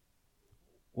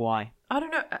 Why? I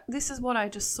don't know. This is what I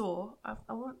just saw.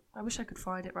 I wish I could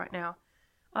find it right now.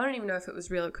 I don't even know if it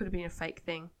was real. It could have been a fake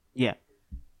thing. Yeah.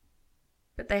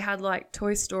 But they had like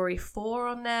Toy Story 4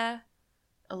 on there,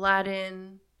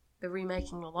 Aladdin, they're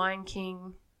remaking The Lion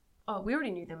King. Oh, we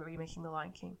already knew they were remaking The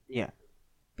Lion King. Yeah.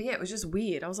 But yeah, it was just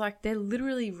weird. I was like, they're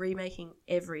literally remaking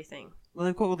everything. Well,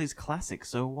 they've got all these classics,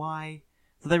 so why?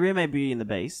 So they remade Beauty and the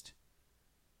Beast.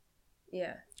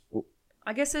 Yeah. Well,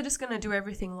 I guess they're just going to do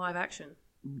everything live action.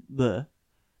 Well,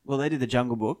 they did the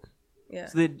Jungle Book. Yeah.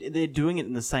 So they're doing it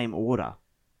in the same order.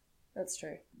 That's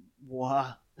true.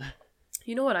 What?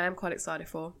 You know what I am quite excited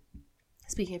for?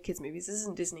 Speaking of kids' movies, this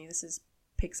isn't Disney, this is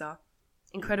Pixar.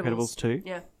 Incredibles. Incredibles 2?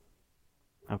 Yeah.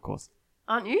 Of course.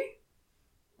 Aren't you?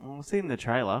 Well, I've seen the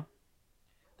trailer.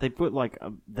 They put like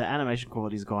the animation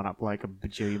quality's gone up like a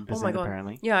bajillion Oh my % god.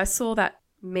 apparently. Yeah, I saw that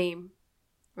meme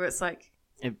where it's like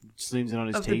It zooms in on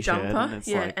his of the t-shirt jumper. and it's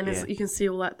yeah, like, and It's, you can see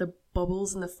all like the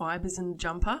bubbles and the fibers in the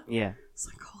jumper. yeah. It's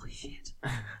like, holy shit.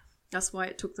 That's why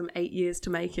it took them 8 years to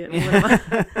make it. Or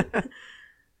whatever.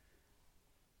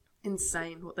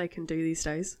 Insane what they can do these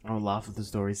days. I would laugh if the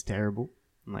story's terrible.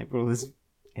 And like put all this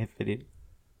effort in.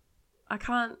 I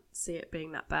can't see it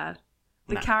being that bad.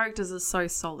 The No. characters are so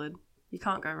solid. You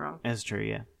can't go wrong. That's true,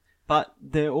 yeah. But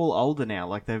they're all older now.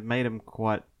 Like they've made them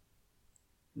quite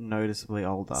noticeably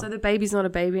older. So the baby's not a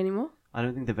baby anymore? I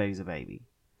don't think the baby's a baby.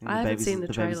 I haven't seen the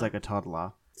baby's trailer. like a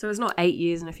toddler. So it's not 8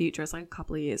 years in the future, it's like a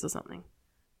couple of years or something.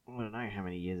 I don't know how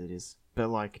many years it is. But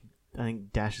like, I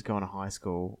think Dash is going to high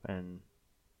school and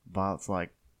Violet's like,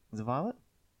 is it Violet?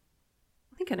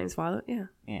 I think her name's Violet, yeah.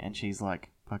 Yeah, and she's like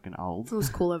fucking old. It was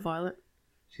cooler, Violet.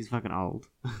 She's fucking old.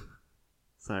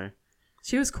 So,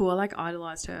 She was cool. I like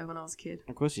idolized her when I was a kid.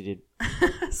 of course you did.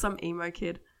 Some emo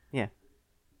kid. Yeah.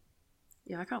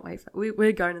 Yeah, I can't wait for it.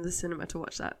 We're going to the cinema to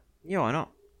watch that. Yeah, why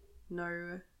not?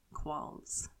 No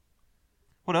qualms.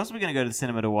 What else are we going to go to the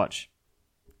cinema to watch?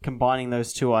 Combining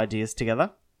those two ideas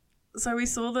together? So we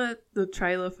saw the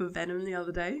trailer for Venom the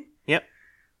other day. Yep.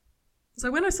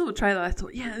 So when I saw the trailer, I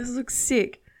thought, yeah, this looks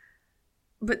sick.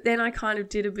 But then I kind of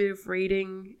did a bit of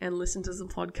reading and listened to some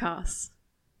podcasts.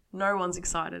 No one's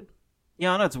excited.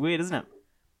 Yeah, I know, it's weird, isn't it?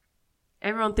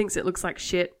 Everyone thinks it looks like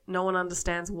shit. No one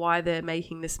understands why they're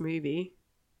making this movie.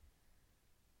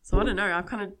 So I don't know. I've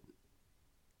kind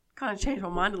of changed my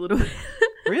mind a little bit.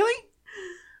 Really?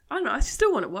 I don't know. I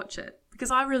still want to watch it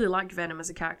because I really like Venom as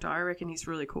a character. I reckon he's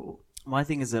really cool. My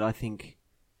thing is that I think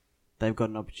they've got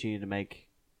an opportunity to make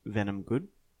Venom good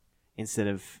instead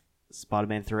of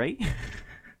Spider-Man 3.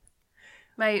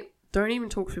 Mate, don't even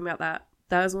talk to me about that.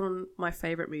 That is one of my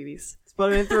favourite movies.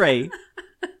 Spider-Man 3?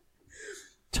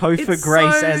 Topher It's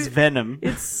Grace so- as Venom.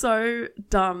 It's so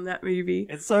dumb, that movie.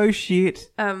 It's so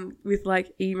shit. With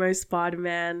like emo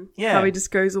Spider-Man. Yeah. How he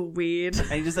just goes all weird.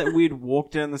 And he just that weird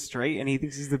walk down the street and he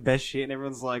thinks he's the best shit and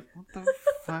everyone's like, what the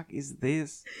fuck is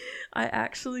this? I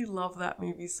actually love that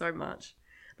movie so much.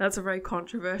 That's a very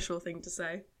controversial thing to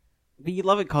say. But you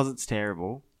love it because it's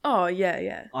terrible. Oh, yeah,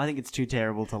 yeah. I think it's too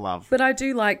terrible to love. But I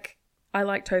like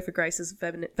Topher Grace's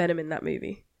Venom in that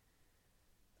movie.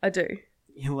 I do.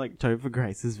 You like Topher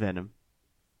Grace as Venom.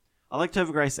 I like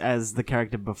Topher Grace as the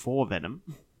character before Venom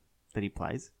that he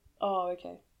plays. Oh,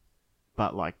 okay.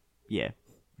 But, like, yeah.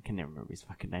 I can never remember his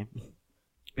fucking name.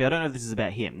 But I don't know if this is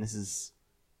about him. This is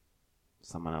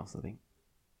someone else, I think.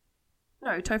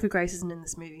 No, Topher Grace isn't in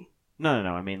this movie. No.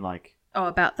 I mean, like, Oh,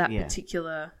 about that Yeah.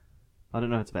 particular... I don't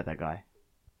know if it's about that guy.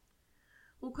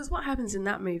 Well, because what happens in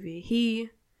that movie, he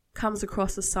comes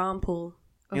across a sample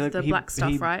of He, like, the black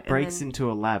stuff, he right? breaks and then,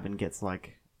 into a lab and gets,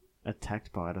 like,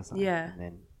 attacked by it or something. Yeah. And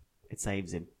then it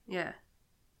saves him. Yeah.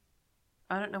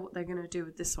 I don't know what they're going to do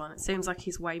with this one. It seems like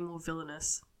he's way more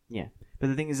villainous. Yeah. But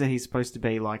the thing is that he's supposed to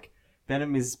be, like,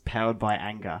 Venom is powered by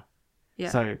anger. Yeah.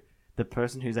 So the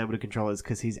person who's able to control it is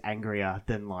because he's angrier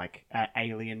than, like, an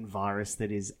alien virus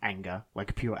that is anger,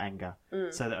 like pure anger.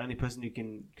 So the only person who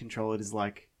can control it is,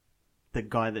 like, the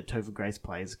guy that Topher Grace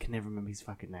plays. I can never remember his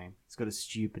fucking name. He's got a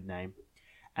stupid name.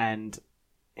 And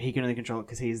he can only control it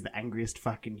because he's the angriest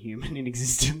fucking human in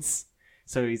existence.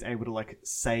 So he's able to, like,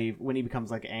 save... When he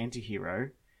becomes, like, an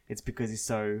anti-hero, it's because he's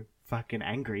so fucking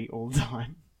angry all the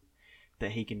time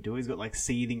that he can do. He's got, like,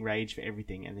 seething rage for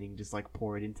everything, and then he can just, like,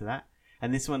 pour it into that.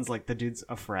 And this one's, like, the dude's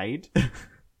afraid.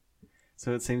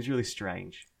 So it seems really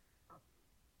strange.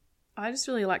 I just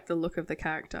really like the look of the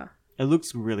character. It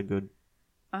looks really good.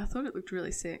 I thought it looked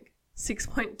really sick.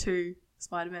 6.2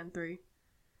 Spider-Man 3.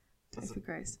 That's Topher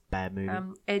Grace. Bad movie.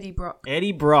 Eddie Brock.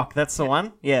 Eddie Brock, that's the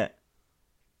one? Yeah.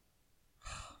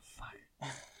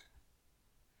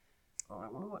 Oh, I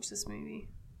want to watch this movie.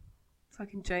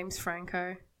 Fucking James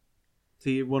Franco. So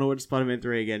you want to watch Spider-Man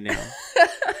 3 again now?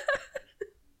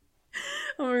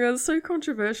 Oh my god, it's so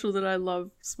controversial that I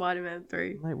love Spider-Man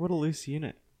 3. Mate, what a loose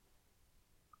unit.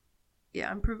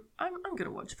 Yeah, I'm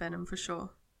gonna watch Venom for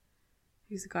sure.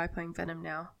 Who's the guy playing Venom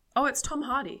now? Oh, it's Tom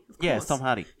Hardy. Of course. Yeah, it's Tom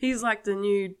Hardy. He's like the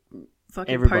new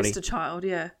fucking Everybody. poster child,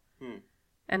 yeah. Hmm.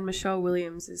 And Michelle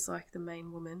Williams is like the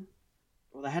main woman.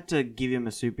 Well, they had to give him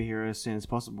a superhero as soon as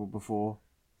possible before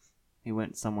he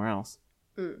went somewhere else.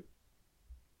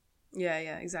 Yeah,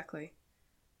 exactly.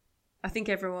 I think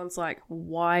everyone's like,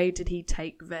 why did he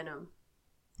take Venom?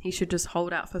 He should just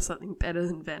hold out for something better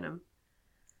than Venom.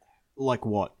 Like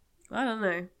what? I don't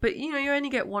know. But, you know, you only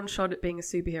get one shot at being a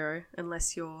superhero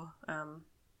unless you're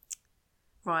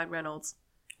Ryan Reynolds.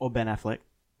 Or Ben Affleck.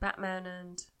 Batman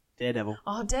and... Daredevil.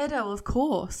 Oh, Daredevil, of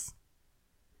course.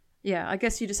 Yeah, I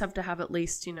guess you just have to have at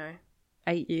least,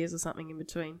 8 years or something in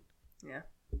between. Yeah.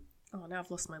 Oh, now I've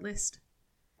lost my list.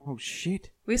 Oh, shit.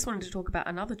 We just wanted to talk about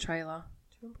another trailer.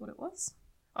 Do you remember what it was?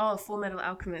 Oh, Full Metal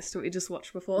Alchemist, what we just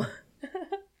watched before.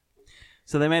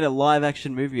 So they made a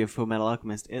live-action movie of Full Metal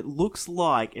Alchemist. It looks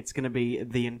like it's going to be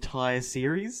the entire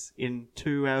series in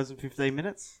 2 hours and 15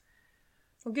 minutes.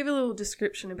 I'll give a little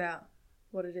description about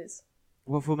what it is.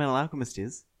 What Full Metal Alchemist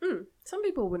is? Some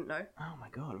people wouldn't know. Oh my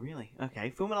god, really?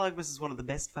 Okay, Full Metal Alchemist is one of the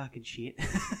best fucking shit.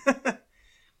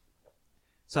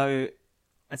 So,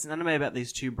 it's an anime about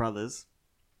these two brothers,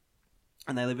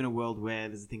 and they live in a world where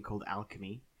there's a thing called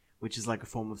alchemy, which is like a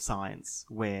form of science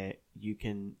where you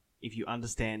can, if you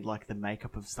understand like the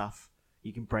makeup of stuff,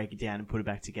 you can break it down and put it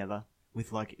back together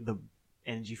with like the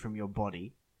energy from your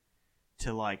body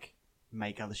to like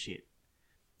make other shit.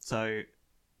 So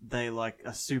they like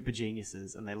are super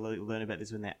geniuses, and they learn about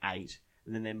this when they're 8,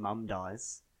 and then their mum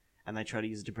dies, and they try to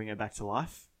use it to bring her back to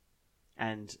life.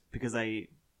 And because they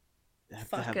have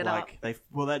Fuck to have it like up. they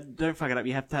don't fuck it up.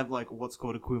 You have to have like what's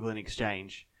called equivalent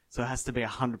exchange. So it has to be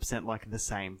 100% like the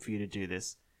same for you to do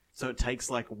this. So it takes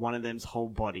like one of them's whole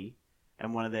body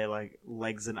and one of their like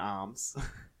legs and arms.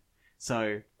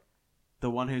 So the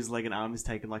one whose leg and arm is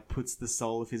taken like puts the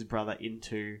soul of his brother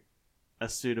into a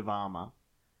suit of armor,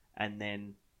 and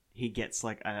then he gets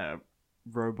like a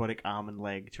robotic arm and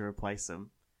leg to replace them.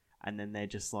 and then they're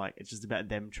just like, it's just about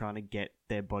them trying to get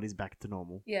their bodies back to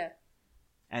normal. Yeah.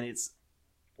 And it's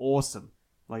awesome.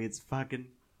 Like, it's fucking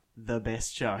the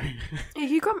best show. Yeah,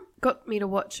 you got me to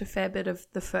watch a fair bit of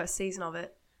the first season of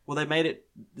it. Well, they made it,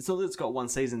 it's not that it's got one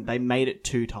season, they made it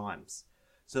 2 times.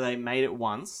 So they made it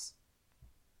once,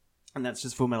 and that's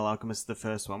just Full Metal Alchemist, the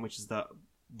first one, which is the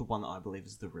one that I believe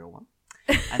is the real one.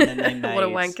 And then they made... What a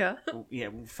wanker. Well, yeah,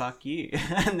 well, fuck you.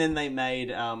 And then they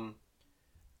made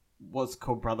what's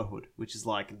called Brotherhood, which is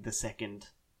like the second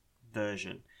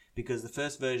version. Because the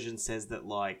first version says that,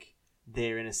 like,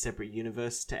 they're in a separate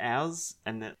universe to ours,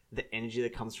 and that the energy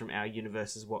that comes from our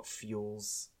universe is what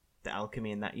fuels the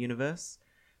alchemy in that universe.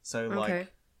 So,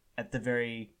 like, at the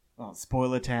very... Oh,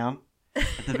 spoiler town.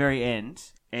 At the very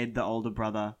end, Ed, the older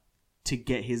brother, to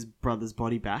get his brother's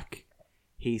body back,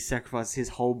 he sacrifices his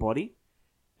whole body,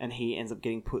 and he ends up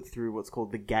getting put through what's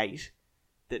called the gate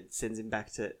that sends him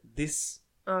back to this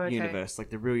universe, like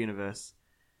the real universe.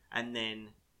 And then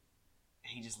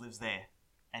he just lives there,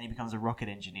 and he becomes a rocket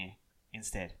engineer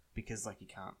instead, because, like, you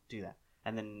can't do that.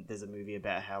 And then there's a movie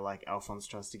about how, like, Alphonse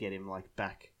tries to get him, like,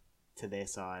 back to their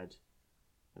side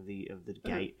of the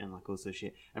gate and, like, all sorts of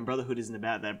shit. And Brotherhood isn't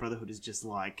about that. Brotherhood is just,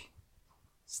 like,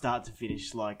 start to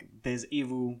finish, like, there's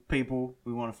evil people,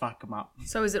 we want to fuck them up.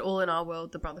 So is it all in our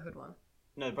world, the Brotherhood one?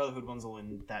 No, the Brotherhood one's all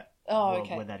in that world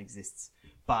where that exists.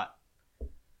 But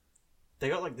they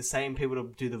got, like, the same people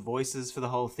to do the voices for the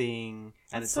whole thing.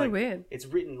 And That's it's so like, weird. It's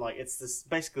written, like,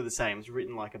 basically the same. It's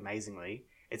written, like, amazingly.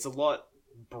 It's a lot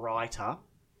brighter.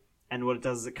 And what it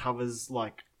does is it covers,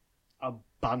 like, a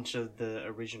bunch of the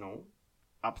original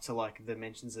up to, like, the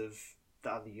mentions of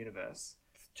the other universe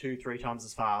 2-3 times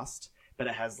as fast, but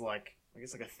it has, like, I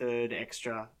guess, like, a third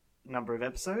extra number of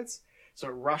episodes, so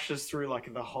it rushes through,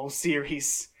 like, the whole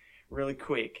series really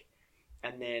quick,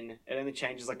 and then it only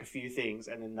changes, like, a few things,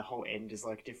 and then the whole end is,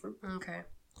 like, different. Okay.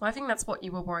 Well, I think that's what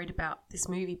you were worried about this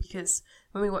movie, because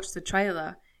when we watched the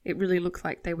trailer, it really looked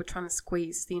like they were trying to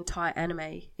squeeze the entire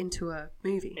anime into a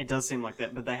movie. It does seem like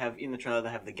that, but they have, in the trailer, they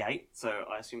have the gate, so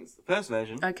I assume it's the first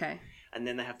version. Okay. And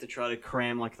then they have to try to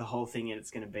cram, like, the whole thing in.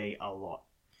 It's going to be a lot.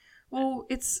 Well,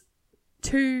 it's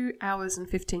 2 hours and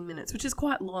 15 minutes, which is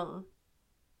quite long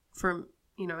from,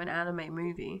 you know, an anime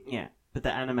movie. Yeah, but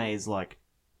the anime is, like,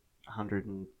 100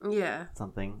 and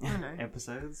something I know.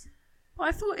 episodes. Well,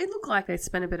 I thought it looked like they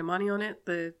spent a bit of money on it.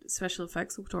 The special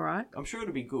effects looked alright. I'm sure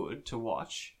it'll be good to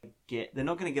watch. They're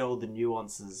not going to get all the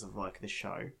nuances of, like, the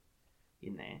show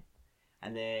in there.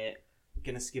 And they're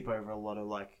going to skip over a lot of,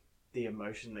 like, the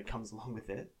emotion that comes along with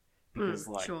it. Because,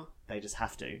 they just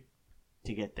have to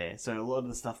get there. So a lot of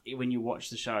the stuff, when you watch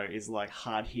the show, is, like,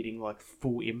 hard-hitting, like,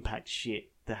 full impact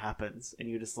shit that happens. And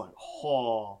you're just like,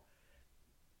 oh,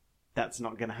 that's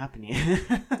not going to happen here.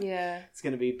 Yeah. It's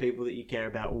going to be people that you care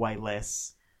about way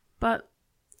less. But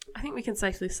I think we can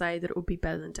safely say that it would be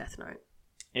better than Death Note.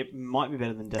 It might be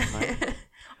better than Death Note.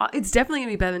 It's definitely going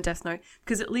to be better than Death Note,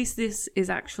 because at least this is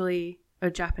actually a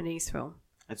Japanese film.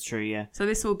 That's true, yeah. So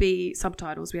this will be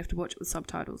subtitles. We have to watch it with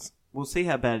subtitles. We'll see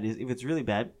how bad it is. If it's really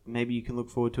bad, maybe you can look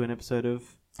forward to an episode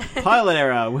of Pilot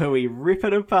Error where we rip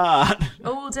it apart.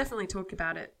 Oh, we'll definitely talk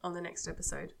about it on the next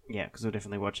episode. Yeah, because we'll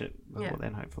definitely watch it before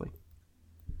then, hopefully.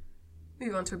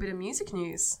 Move on to a bit of music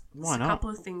news. Why not? There's a couple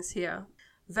of things here.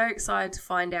 Very excited to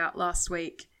find out last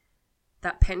week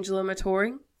that Pendulum are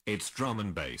touring. It's drum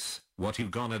and bass. What you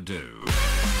gonna do?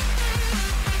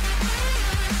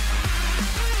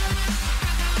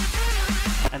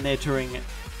 And they're touring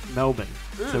Melbourne,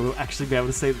 so we'll actually be able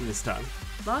to see them this time.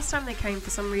 Last time they came, for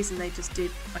some reason, they just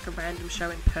did like a random show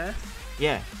in Perth.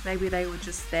 Yeah. Maybe they were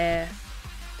just there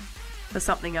for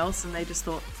something else and they just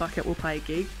thought, fuck it, we'll play a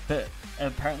gig. But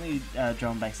apparently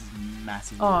drum and bass is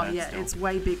massive. Oh, yeah, it's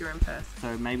way bigger in Perth.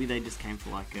 So maybe they just came for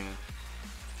like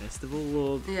a festival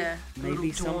or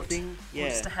maybe something. Or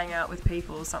just to hang out with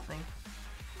people or something.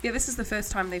 Yeah, this is the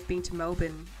first time they've been to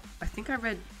Melbourne, I think I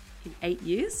read, in 8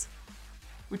 years,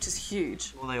 which is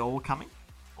huge. Were they all coming?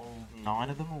 All 9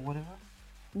 of them or whatever?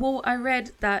 Well, I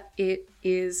read that it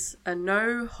is a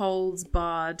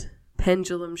no-holds-barred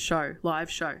Pendulum show, live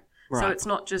show. Right. So it's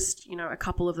not just, you know, a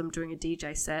couple of them doing a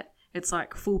DJ set. It's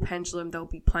like full Pendulum. They'll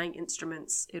be playing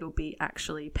instruments. It'll be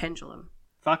actually Pendulum.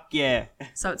 Fuck yeah.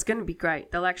 So it's going to be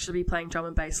great. They'll actually be playing drum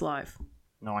and bass live.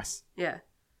 Nice. Yeah.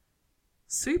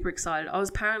 Super excited. I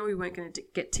was paranoid we weren't going to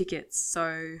get tickets,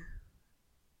 so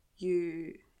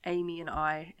you, Amy and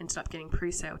I ended up getting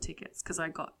pre-sale tickets because I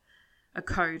got a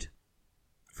code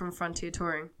from Frontier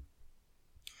Touring.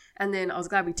 And then I was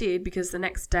glad we did because the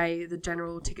next day the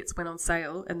general tickets went on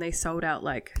sale and they sold out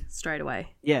like straight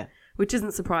away. Yeah. Which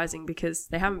isn't surprising because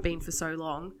they haven't been for so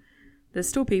long. there's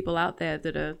still people out there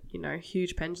that are, you know,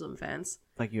 huge Pendulum fans.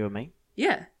 Like you and me.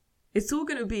 Yeah. It's all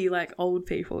going to be like old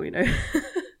people, you know.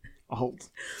 Old.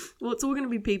 Well, it's all going to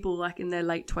be people like in their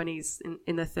late 20s,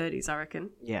 in their 30s, I reckon.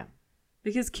 Yeah.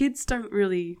 Because kids don't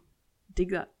really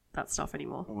dig that stuff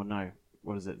anymore. Well, no.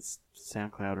 What is it? It's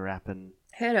SoundCloud rap and...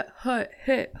 Hurt.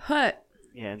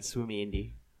 Yeah, and Swimmy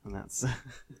Indie. And that's...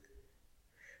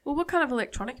 Well, what kind of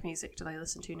electronic music do they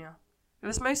listen to now? It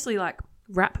was mostly like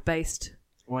rap-based.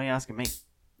 Why are you asking me?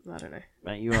 I don't know.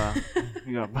 Mate, you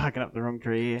are barking up the wrong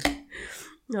tree here.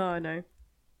 No, I know.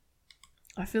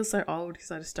 I feel so old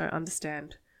because I just don't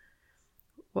understand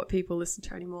what people listen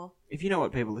to anymore. If you know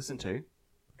what people listen to,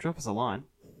 drop us a line.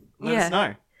 Let Yeah. us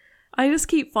know. I just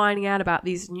keep finding out about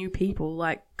these new people,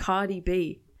 like Cardi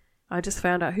B. I just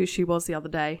found out who she was the other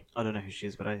day. I don't know who she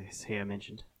is, but I see her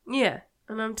mentioned. Yeah,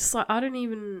 and I'm just like, I don't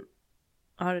even.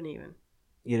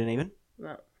 You didn't even?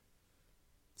 No.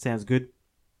 Sounds good.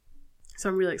 So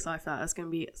I'm really excited for that. That's going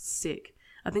to be sick.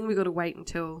 I think we got to wait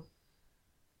until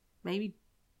maybe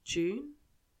June.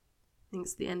 I think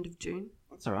it's the end of June.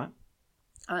 That's all right.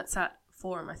 It's at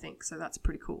Forum, I think, so that's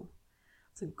pretty cool.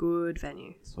 It's a good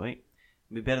venue. Sweet.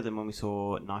 It'd be better than when we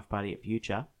saw Knife Party at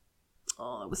Future.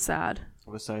 Oh, it was sad. It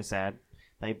was so sad.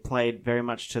 They played very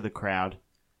much to the crowd.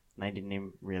 And they didn't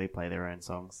even really play their own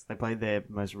songs. They played their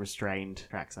most restrained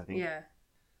tracks, I think. Yeah.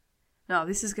 No,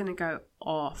 this is going to go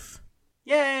off.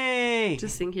 Yay!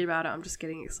 Just thinking about it, I'm just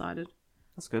getting excited.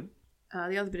 That's good.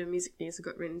 The other bit of music news I've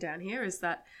got written down here is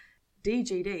that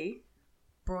DGD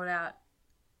brought out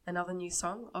another new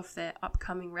song off their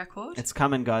upcoming record. It's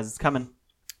coming, guys. It's coming.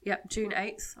 Yep, June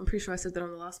 8th. I'm pretty sure I said that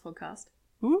on the last podcast.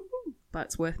 Woo! But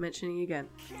it's worth mentioning again.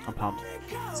 I'm pumped.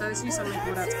 So this new song they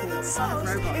brought out is called Son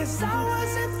of Robot. If I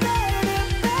wasn't there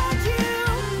to beg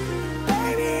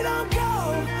you, baby, don't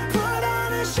go. Put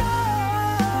on a show.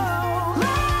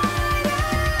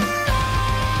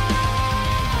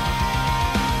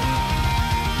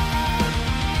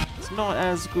 It's not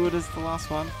as good as the last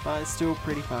one, but it's still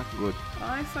pretty fucking good.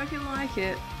 I fucking like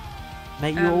it.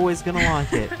 Mate, you're always gonna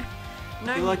like it.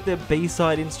 No, You like the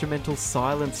B-side instrumental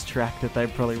silence track that they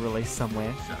probably released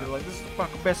somewhere. You're like, this is the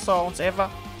fucking best silence ever.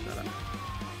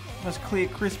 Most clear,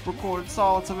 crisp recorded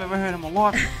silence I've ever heard in my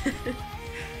life.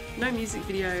 no music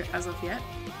video as of yet.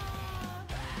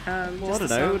 Well, I Just don't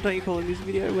the know. song. Don't you call it a music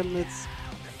video when it's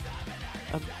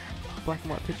a black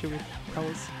and white picture with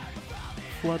colours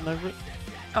flooding over it?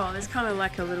 Oh, there's kind of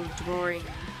like a little drawing.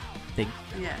 Thing.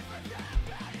 Yeah.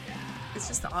 It's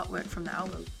just the artwork from the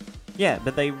album. Yeah,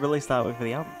 but they released artwork for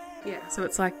the album. Yeah, so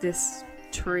it's like this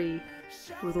tree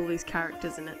with all these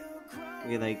characters in it.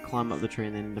 Yeah, they climb up the tree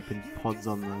and then end up in pods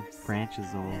on the branches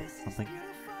or Yeah. something.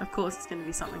 Of course, it's going to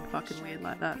be something fucking weird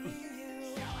like that.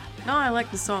 No, I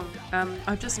like the song.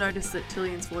 I've just noticed that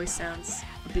Tillian's voice sounds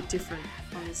a bit different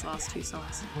on his last two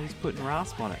songs. Well, he's putting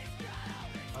rasp on it.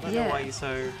 I don't Yeah. know why you're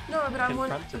so... No, but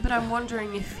confronted. I'm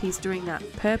wondering if he's doing that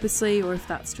purposely or if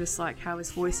that's just like how his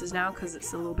voice is now because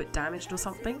it's a little bit damaged or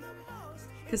something.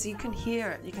 Because you can hear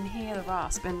it, you can hear the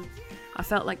rasp, and I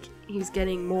felt like he's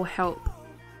getting more help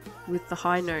with the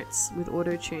high notes with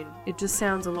auto-tune. It just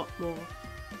sounds a lot more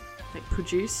like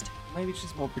produced. Maybe it's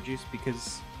just more produced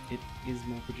because it is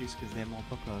more produced because they're more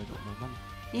popular, they got more money.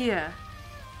 Yeah.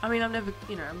 I mean, I'm never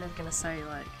gonna say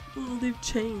like, oh, they've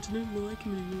changed, I don't like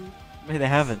him anymore. Maybe they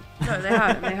haven't. No, they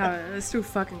haven't. They're still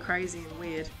fucking crazy and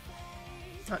weird.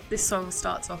 Like, this song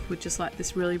starts off with just like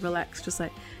this really relaxed, just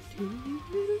like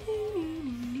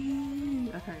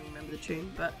I can't even remember the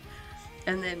tune, but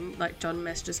and then like John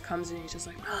Mess just comes in and he's just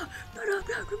like blah, blah, blah,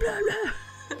 blah, blah,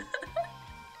 blah.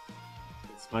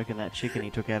 Smoking that chicken he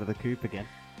took out of the coop again.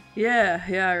 Yeah,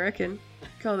 I reckon.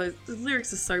 God, the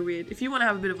lyrics are so weird. If you want to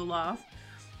have a bit of a laugh,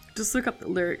 just look up the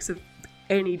lyrics of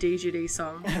any DGD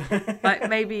song. Like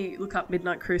maybe look up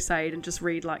Midnight Crusade and just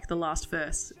read like the last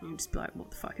verse and you'll just be like,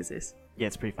 what the fuck is this? Yeah,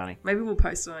 it's pretty funny. Maybe we'll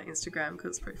post it on Instagram because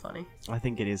it's pretty funny. I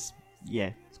think it is.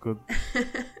 Yeah, it's good.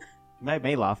 Made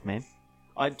me laugh, man.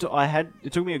 It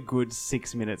took me a good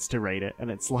 6 minutes to read it,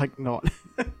 and it's like not,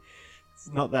 it's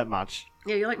not that much.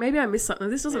 Yeah, you're like, maybe I missed something.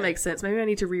 This doesn't make sense. Maybe I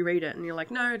need to reread it. And you're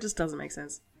like, no, it just doesn't make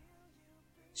sense.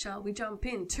 Shall we jump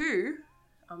into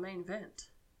our main event?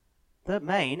 The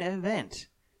main event.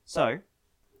 So,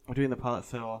 we're doing the pilot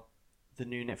for the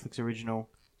new Netflix original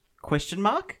question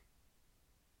mark?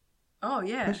 Oh,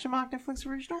 yeah. Question mark Netflix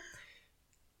original?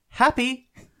 Happy.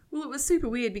 Well, it was super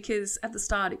weird because at the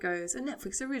start it goes, a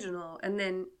Netflix original. And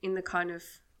then in the kind of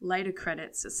later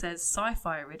credits it says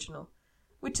Sci-Fi original,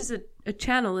 which is a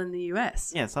channel in the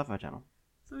US. Yeah, Sci-Fi Channel.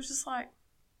 So it was just like,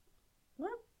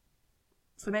 what?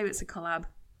 So maybe it's a collab.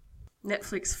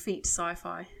 Netflix feat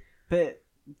Sci-Fi. But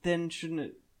then shouldn't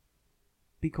it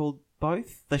be called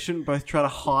both. They shouldn't both try to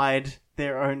hide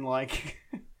their own, like,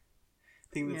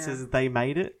 thing that Yeah. says that they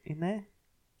made it in there.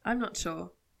 I'm not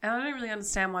sure. And I don't really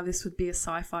understand why this would be a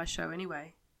sci-fi show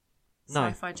anyway. No.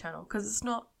 Sci-fi channel. Because it's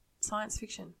not science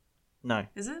fiction. No,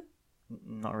 Is it?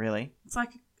 not really. It's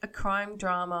like a crime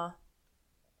drama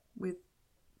with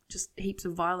just heaps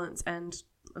of violence and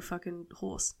a fucking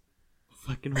horse.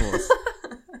 Fucking horse.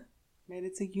 Man,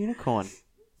 it's a unicorn.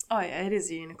 Oh yeah, it is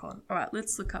a unicorn. All right,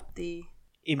 let's look up the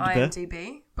IMDb.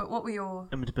 IMDb. But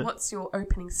IMDb. what's your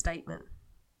opening statement?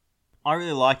 I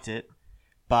really liked it,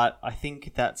 but I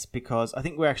think that's because I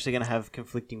think we're actually going to have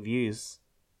conflicting views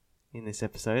in this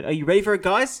episode. Are you ready for it,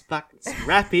 guys? Let's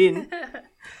wrap in.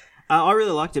 I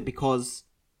really liked it because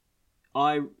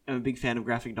I am a big fan of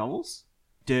graphic novels.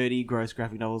 Dirty, gross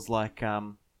graphic novels like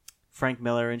Frank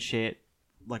Miller and shit.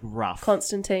 Like rough.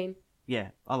 Constantine. Yeah,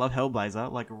 I love Hellblazer.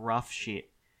 Like rough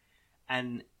shit.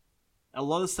 And a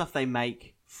lot of stuff they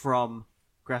make from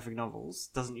graphic novels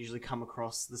doesn't usually come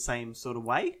across the same sort of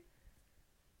way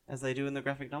as they do in the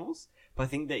graphic novels. But I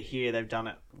think that here they've done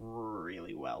it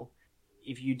really well.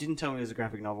 If you didn't tell me it was a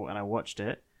graphic novel and I watched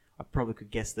it, I probably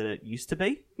could guess that it used to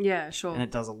be. Yeah, sure. And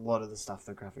it does a lot of the stuff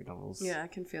that graphic novels Yeah, I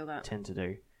can feel that. tend to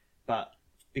do. But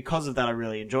because of that, I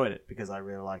really enjoyed it because I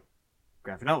really like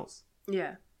graphic novels.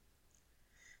 Yeah.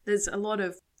 There's a lot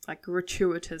of like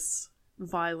gratuitous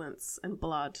violence and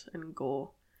blood and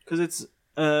gore. Because it's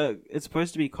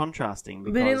supposed to be contrasting.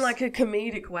 Because, But in like a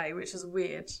comedic way, which is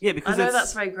weird. Yeah, because I know it's-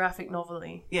 that's very graphic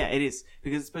novel-y. Yeah, it is.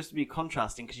 Because it's supposed to be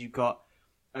contrasting because you've got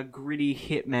a gritty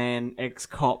hitman,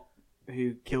 ex-cop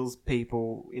who kills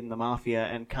people in the mafia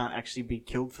and can't actually be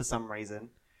killed for some reason,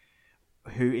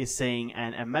 who is seeing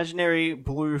an imaginary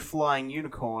blue flying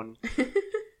unicorn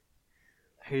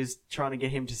who's trying to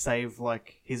get him to save,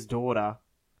 like, his daughter.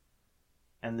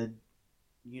 And the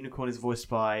unicorn is voiced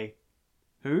by...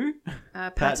 who?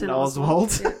 Patton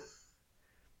Oswalt. Yeah.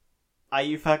 Are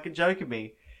you fucking joking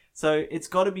me? So it's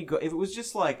got to be good. If it was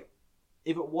just like,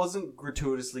 if it wasn't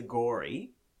gratuitously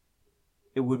gory,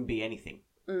 it wouldn't be anything.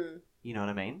 Mm. You know what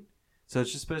I mean? So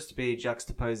it's just supposed to be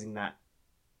juxtaposing that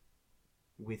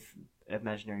with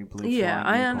imaginary blue. Yeah, flying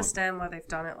I unicorn. understand why they've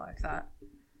done it like that.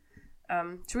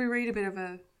 Should we read a bit of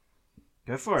a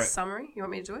Go for it. summary? You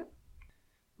want me to do it?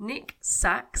 Nick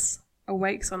Sachs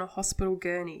awakes on a hospital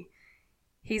gurney.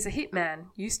 He's a hitman,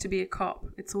 used to be a cop.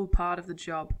 It's all part of the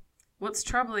job. What's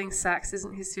troubling Sachs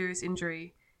isn't his serious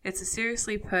injury. It's a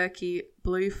seriously perky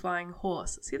blue flying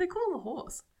horse. See, they call him a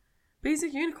horse. But he's a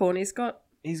unicorn. He's got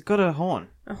He's got a horn.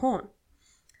 a horn.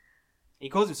 He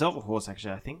calls himself a horse,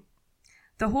 actually, I think.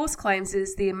 The horse claims it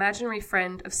is the imaginary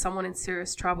friend of someone in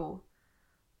serious trouble.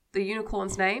 The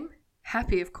unicorn's name?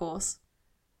 Happy, of course.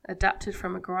 Adapted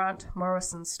from a Grant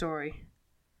Morrison story.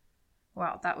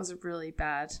 Wow, that was really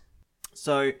bad.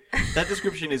 So that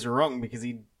description is wrong because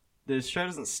the show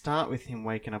doesn't start with him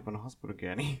waking up on a hospital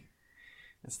gurney.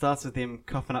 It starts with him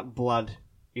coughing up blood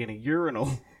in a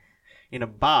urinal in a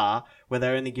bar where they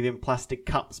only give him plastic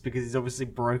cups because he's obviously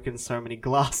broken so many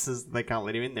glasses that they can't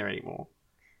let him in there anymore.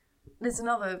 There's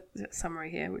another summary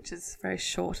here, which is very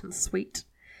short and sweet.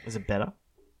 Is it better?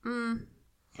 An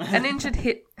injured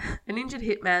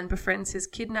hitman befriends his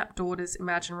kidnapped daughter's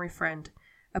imaginary friend,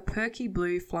 a perky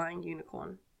blue flying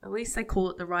unicorn. At least they call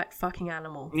it the right fucking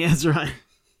animal. Yeah, that's right.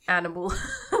 Animal.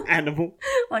 Animal.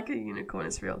 Like a unicorn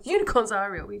is real. Unicorns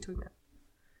are real. What are you talking about?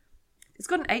 It's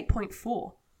got an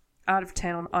 8.4 out of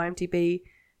 10 on IMDb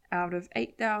out of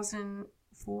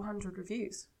 8,400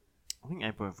 reviews. I think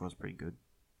 8.4 is pretty good.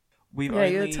 We've Yeah,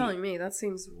 only... you're telling me. That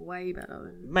seems way better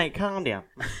than... Mate, calm down.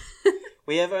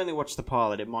 We have only watched the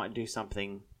pilot. It might do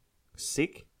something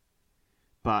sick,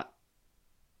 but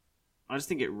I just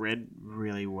think it read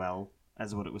really well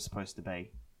as what it was supposed to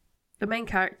be. The main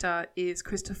character is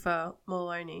Christopher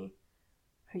Maloney,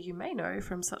 who you may know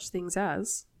from such things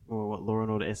as... Or what, Law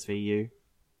and Order SVU.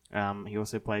 He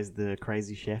also plays the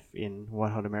crazy chef in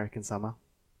White Hot American Summer.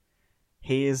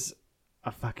 He is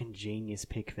a fucking genius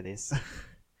pick for this.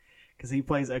 Because he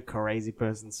plays a crazy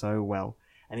person so well.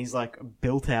 And he's like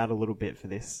built out a little bit for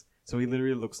this. So he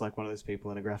literally looks like one of those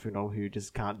people in a graphic novel who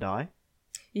just can't die.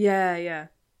 Yeah, yeah.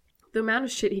 The amount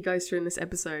of shit he goes through in this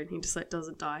episode, he just like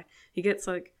doesn't die. He gets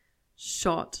like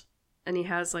shot and he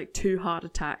has like 2 heart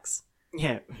attacks.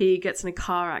 Yeah. He gets in a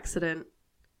car accident.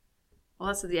 Well,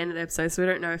 that's at the end of the episode, so we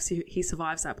don't know if he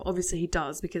survives that. But obviously he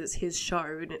does because it's his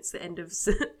show and it's the end of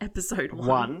episode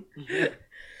 1. But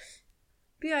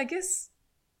yeah, I guess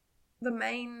the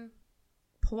main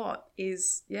plot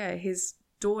is, yeah, his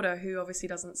daughter, who obviously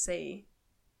doesn't see,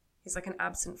 he's like an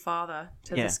absent father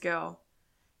to Yeah. this girl,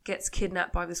 gets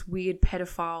kidnapped by this weird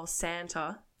pedophile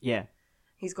Santa. Yeah.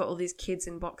 He's got all these kids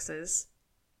in boxes,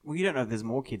 Well, you don't know if there's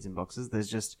more kids in boxes. There's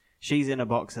just she's in a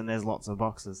box and there's lots of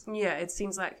boxes. Yeah, it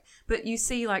seems like. But you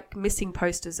see like missing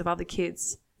posters of other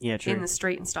kids Yeah, true. in the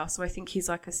street and stuff. So I think he's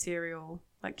like a serial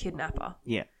like kidnapper.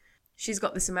 Yeah. She's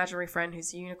got this imaginary friend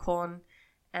who's a unicorn,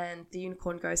 and the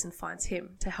unicorn goes and finds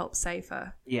him to help save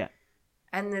her. Yeah.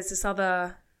 And there's this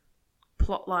other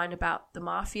plot line about the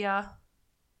mafia.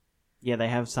 Yeah, they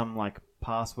have some like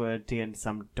password to get into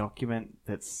some document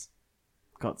that's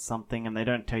got something and they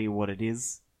don't tell you what it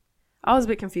is. I was a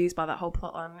bit confused by that whole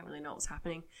plot line. I didn't really know what was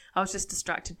happening. I was just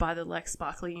distracted by the like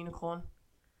sparkly unicorn.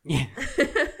 Yeah.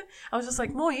 I was just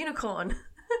like, more unicorn.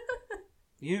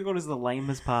 Unicorn is the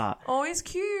lamest part. Oh, he's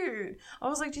cute. I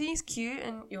was like, do you think he's cute?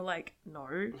 And you're like,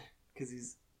 no. Because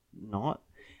he's not.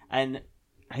 And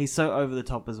he's so over the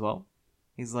top as well.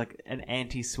 He's like an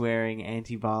anti-swearing,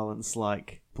 anti-violence,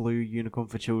 like blue unicorn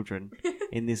for children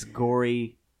in this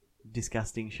gory,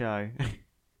 disgusting show.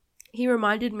 He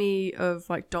reminded me of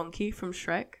like Donkey from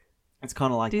Shrek. It's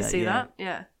kind of like Do you that, see yeah. that?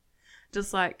 Yeah.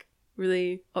 Just like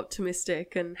really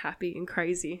optimistic and happy and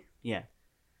crazy. Yeah.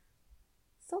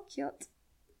 So cute.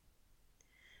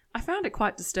 I found it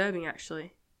quite disturbing,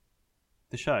 actually.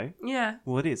 The show? Yeah.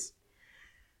 Well, it is.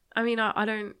 I mean, I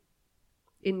don't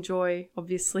enjoy,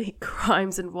 obviously,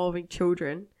 crimes involving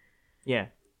children. Yeah.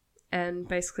 And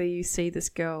basically you see this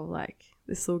girl, like,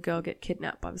 this little girl get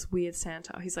kidnapped by this weird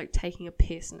Santa. He's, like, taking a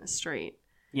piss in the street.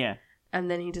 Yeah. And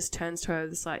then he just turns to her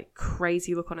with this, like,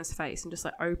 crazy look on his face and just,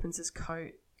 like, opens his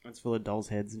coat. It's full of dolls'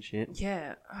 heads and shit.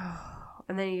 Yeah.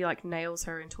 And then he, like, nails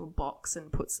her into a box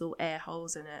and puts little air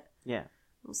holes in it. Yeah.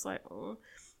 I was like, oh.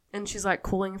 And she's, like,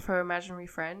 calling for her imaginary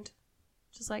friend.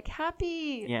 Just like,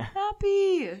 happy. Yeah.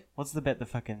 Happy. What's the bet the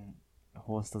fucking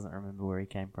horse doesn't remember where he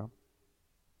came from?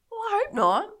 Well, I hope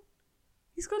not.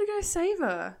 He's got to go save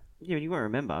her. Yeah, but you won't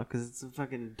remember because it's a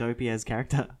fucking dopey-ass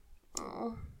character.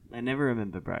 Oh. I never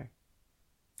remember, bro.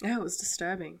 Yeah, it was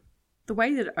disturbing. The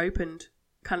way that it opened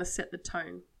kind of set the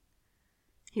tone.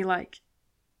 He, like,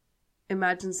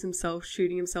 imagines himself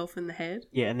shooting himself in the head.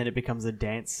 Yeah, and then it becomes a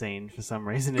dance scene for some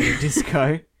reason in a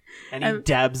disco. And he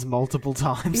dabs multiple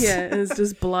times. Yeah, and it's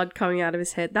just blood coming out of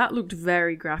his head. That looked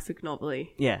very graphic novel-y.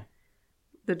 Yeah.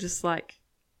 They're just, like,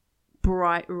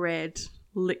 bright red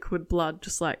liquid blood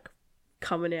just, like,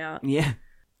 coming out. Yeah.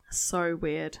 So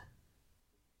weird.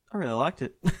 I really liked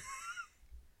it.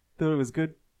 Thought it was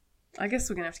good. I guess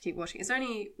we're going to have to keep watching.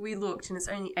 We looked, and it's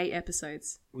only 8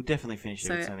 episodes. We'll definitely finish it.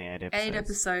 So It's only 8 episodes. 8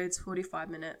 episodes, 45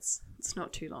 minutes. It's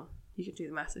not too long. You can do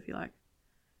the maths if you like.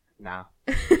 Nah.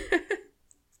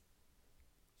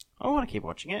 I want to keep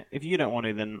watching it. If you don't want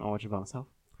to, then I'll watch it by myself.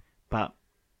 But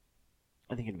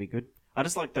I think it'd be good. I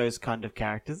just like those kind of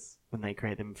characters when they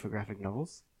create them for graphic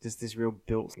novels. Just this real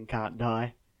built and can't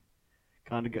die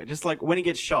kind of guy. Just like when he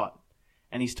gets shot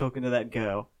and he's talking to that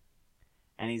girl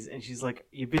and she's like,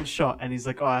 "You've been shot," and he's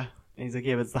like, "Oh," and he's like,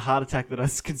 "Yeah, but it's the heart attack that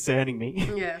is concerning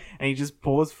me." Yeah. And he just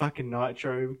pours fucking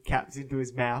nitro caps into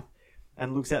his mouth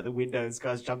and looks out the window. This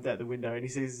guy's jumped out the window and he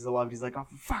sees he's alive. And he's like, "Oh,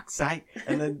 for fuck's sake!"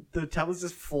 And then the tablets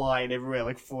just flying everywhere,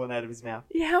 like falling out of his mouth.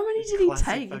 Yeah, how many did he Classic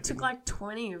take? He fucking- took like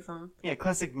 20 of them. Yeah,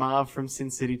 classic Marv from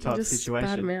Sin City type Just situation.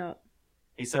 spat him out.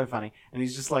 He's so funny. And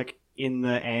he's just like in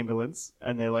the ambulance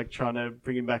and they're like trying to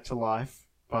bring him back to life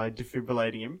by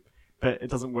defibrillating him. But it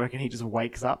doesn't work and he just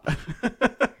wakes up.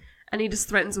 And he just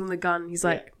threatens him with a gun. He's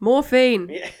like, morphine,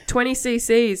 Yeah. 20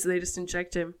 cc's. So they just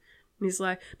inject him. And he's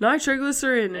like,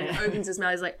 nitroglycerin. And he opens his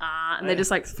mouth. He's like, ah. And they just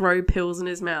like throw pills in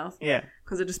his mouth. Yeah.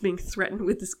 Because they're just being threatened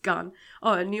with this gun.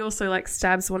 Oh, and he also like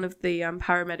stabs one of the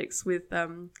paramedics with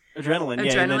Adrenaline,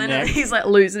 yeah. In the adrenaline. neck. And he's like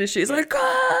losing his shit. He's like,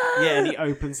 ah. Yeah, and he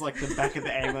opens like the back of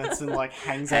the ambulance and like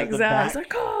hangs out the Hangs out. back. He's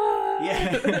like, ah.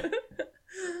 Yeah.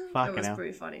 That Fucking was hell.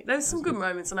 pretty funny. There's some good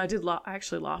moments, and I did I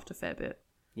actually laughed a fair bit.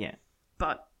 Yeah.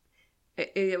 But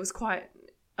it was quite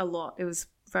a lot. It was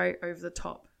very over the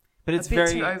top. But it's a bit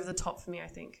very... too over the top for me, I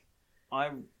think.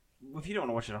 If you don't want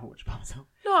to watch it, I'll watch it by myself.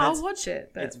 No, That's- I'll watch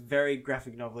it. But It's very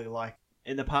graphic novel like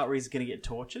in the part where he's going to get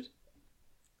tortured.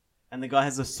 And the guy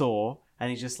has a saw and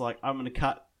he's just like, "I'm going to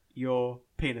cut your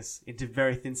penis into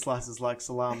very thin slices like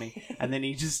salami." And then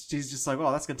he's just like,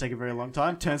 "Oh, that's going to take a very long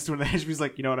time." Turns to one of the henchmen, he's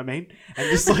like, "You know what I mean?" And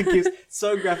just like gives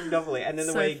so graphic novel. And then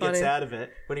the So way he gets funny. out of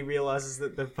it, when he realizes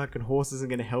that the fucking horse isn't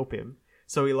going to help him.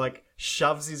 So he like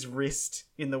shoves his wrist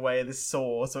in the way of the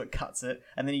saw so it cuts it.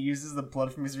 And then he uses the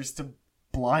blood from his wrist to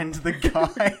blind the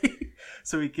guy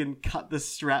so he can cut the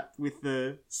strap with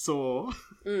the saw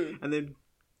and then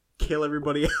kill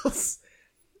everybody else.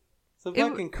 So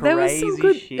fucking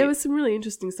crazy shit. There was some really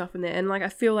interesting stuff in there, and like I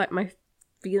feel like my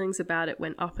feelings about it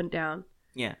went up and down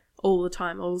Yeah. all the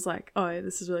time. I was like, oh,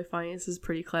 this is really funny, this is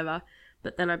pretty clever,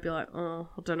 but then I'd be like, oh,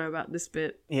 I don't know about this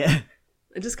bit. Yeah.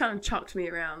 It just kind of chucked me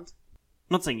around.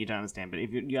 Not saying you don't understand, but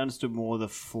if you understood more the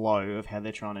flow of how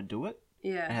they're trying to do it,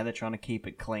 and Yeah. how they're trying to keep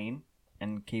it clean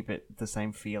and keep it the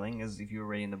same feeling as if you were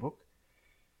reading the book,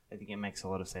 I think it makes a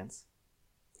lot of sense.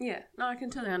 Yeah. No, I can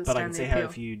totally But understand I can the see appeal. how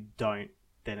if you don't,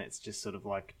 then it's just sort of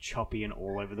like choppy and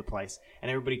all over the place, and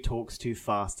everybody talks too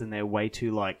fast and they're way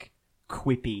too like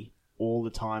quippy all the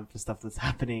time for stuff that's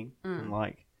happening, and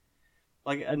like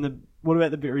what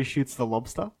about the bit where he shoots the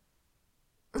lobster?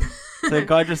 So a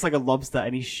guy dressed like a lobster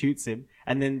and he shoots him,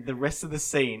 and then the rest of the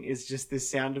scene is just the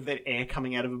sound of that air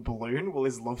coming out of a balloon while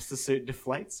his lobster suit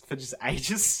deflates for just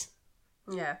ages.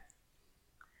 Yeah.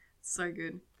 So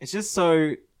good. It's just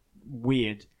so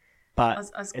weird, but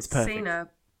I've it's perfect. seen a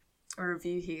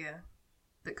review here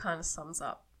that kind of sums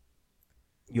up,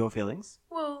 Your feelings?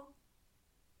 well,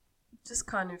 just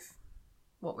kind of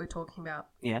what we're talking about.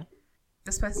 Yeah.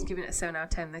 This person's giving it a 7 out of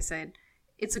 10. They said,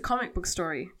 it's a comic book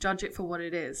story. Judge it for what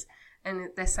it is. And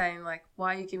they're saying, like,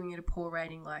 why are you giving it a poor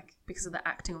rating? Like, because of the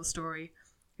acting or the story.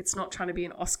 It's not trying to be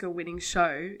an Oscar-winning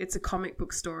show. It's a comic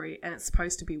book story, and it's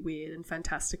supposed to be weird and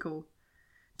fantastical.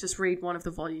 Just read one of the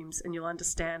volumes, and you'll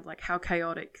understand, like, how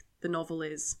chaotic the novel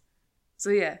is. So,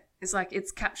 yeah, it's like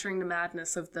it's capturing the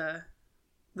madness of the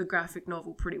graphic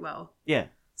novel pretty well. Yeah.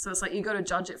 So it's like you got to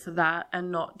judge it for that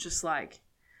and not just, like,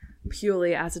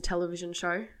 purely as a television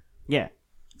show. Yeah.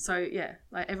 So, yeah,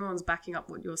 like, everyone's backing up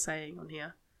what you're saying on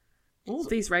here. All of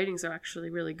these ratings are actually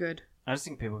really good. I just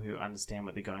think people who understand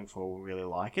what they're going for will really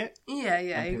like it. Yeah, And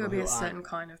you got to people be who a certain aren't-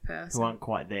 kind of Who person. aren't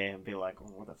quite there and be like, oh,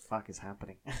 what the fuck is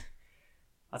happening?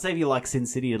 I'd say if you like Sin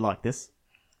City, you'd like this.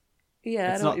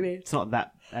 Yeah, It's It's not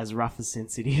that as rough as Sin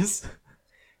City is.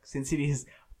 Sin City is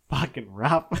fucking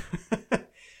rough.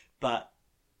 But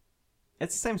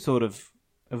it's the same sort of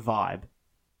a vibe.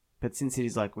 But Sin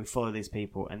City's like, we follow these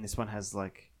people, and this one has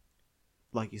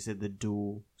like you said, the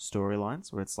dual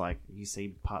storylines, where it's like you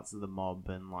see parts of the mob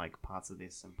and like parts of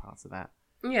this and parts of that.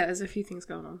 Yeah, there's a few things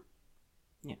going on.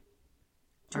 Yeah.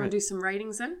 Do you want to do some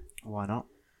ratings then? Why not?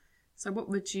 So what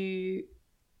would you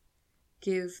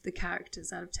give the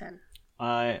characters out of 10?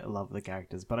 I love the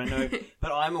characters, but I know,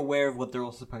 but I'm aware of what they're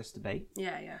all supposed to be.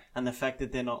 Yeah. And the fact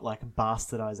that they're not like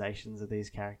bastardizations of these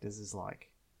characters is like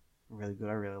really good.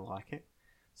 I really like it.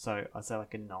 So I'd say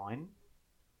like a 9.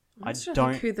 I'm just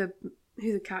trying to think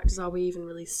who the characters are we even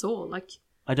really saw. Like,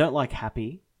 I don't like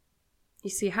Happy. you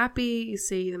see Happy, you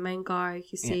see the main guy,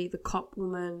 you see the cop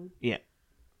woman, Yeah.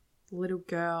 the little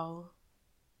girl,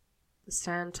 the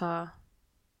Santa.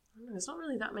 I don't know, there's not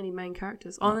really that many main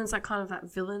characters. Oh, and there's like kind of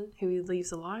that villain who he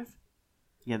leaves alive.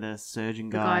 Yeah, the surgeon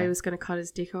The guy who was going to cut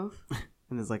his dick off.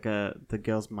 And there's like the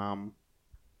girl's mum.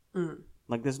 Mm.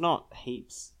 Like there's not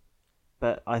heaps,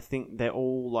 but I think they're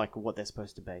all like what they're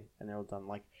supposed to be, and they're all done.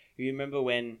 Like, you remember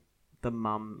when the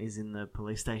mum is in the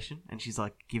police station and she's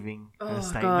like giving her Oh,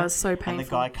 statement, God, it's so and the painful.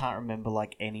 guy can't remember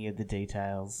like any of the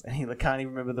details, and he like, can't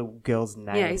even remember the girl's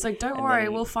name. Yeah, he's like, don't And worry,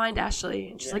 then he- we'll find Ashley.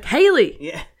 And she's like, Haley!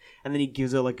 Yeah, and then he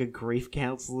gives her like a grief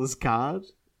counselor's card.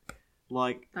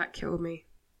 Like, That killed me.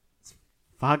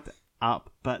 fucked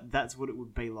up, but that's what it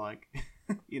would be like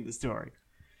in the story.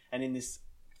 And in this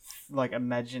like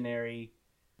imaginary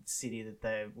city that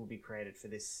they will be created for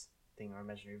this thing, or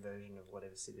imaginary version of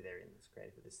whatever city they're in that's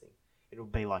created for this thing, it'll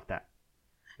be like that.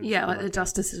 It'll Yeah, just be like the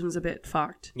justice system's a bit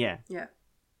fucked. yeah. Yeah.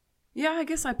 Yeah, I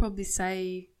guess I'd probably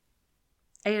say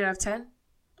 8 out of 10.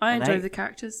 I An enjoyed 8? the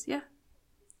characters, yeah.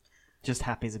 Just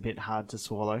Happy's a bit hard to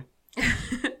swallow.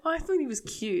 I thought he was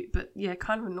cute, but yeah,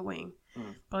 kind of annoying.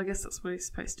 Mm. But I guess that's what he's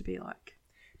supposed to be like.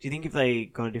 Do you think if they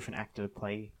got a different actor to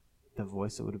play the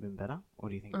voice, it would have been better, or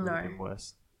do you think it would have No. been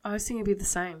worse? I was thinking it'd be the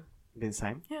same. Be the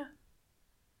same. Yeah.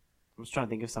 I'm just trying to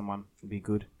think of someone who'd be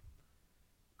good.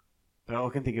 But all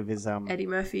I can think of is Eddie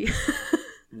Murphy.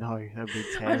 No, that'd be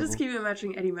I terrible. just keep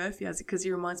imagining Eddie Murphy as it because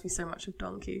he reminds me so much of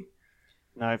Donkey.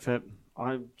 No,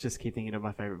 I just keep thinking of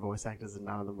my favorite voice actors, and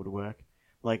none of them would work.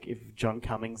 Like if John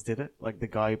Cummings did it, like the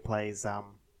guy who plays,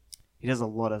 he does a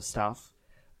lot of stuff,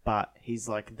 but he's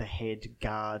like the head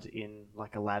guard in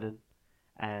like Aladdin,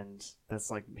 and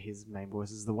that's like his main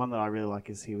voices. The one that I really like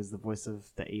is he was the voice of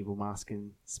the evil mask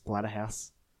in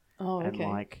Splatterhouse, Oh, and okay.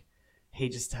 like he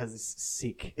just has this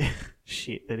sick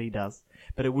shit that he does,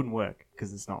 but it wouldn't work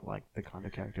because it's not like the kind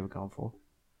of character we're going for.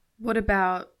 What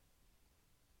about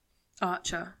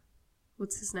Archer?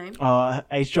 What's his name?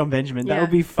 H. John Benjamin. That Yeah.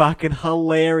 would be fucking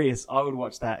hilarious. I would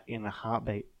watch that in a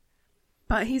heartbeat.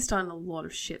 But he's done a lot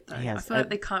of shit though. He has. I feel like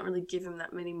they can't really give him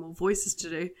that many more voices to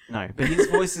do. No, but his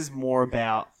voice is more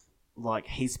about, like,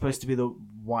 he's supposed to be the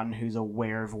one who's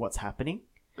aware of what's happening.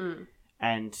 Mm.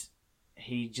 And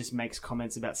he just makes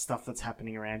comments about stuff that's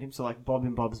happening around him. So like Bob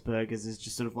and Bob's Burgers is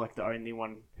just sort of like the only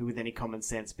one who with any common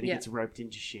sense, but he Yeah. gets roped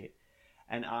into shit.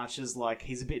 And Archer's like,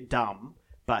 he's a bit dumb,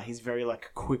 but he's very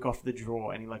like quick off the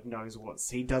draw, and he like knows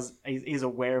he's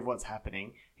aware of what's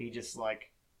happening. He just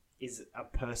like is a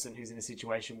person who's in a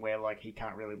situation where like he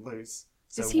can't really lose.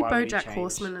 So Is he why would BoJack change?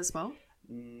 Horseman as well?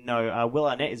 No, Will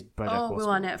Arnett is BoJack Horseman. Will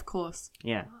Arnett, of course.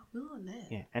 Yeah, Oh, Will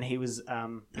Arnett. yeah, and he was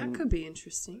That could be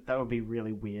interesting. that would be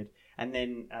really weird. And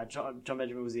then John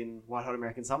Benjamin was in White Hot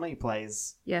American Summer. He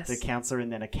plays Yes. the counselor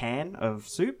and then a can of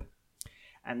soup.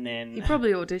 And then He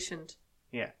probably auditioned.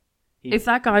 yeah, he, If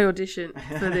that guy auditioned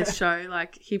for this show,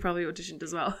 like, he probably auditioned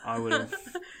as well. I would have.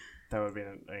 That would have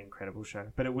been an incredible show,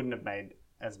 but it wouldn't have made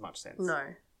as much sense. No.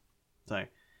 So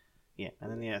yeah,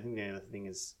 and then I think the other thing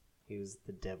is he was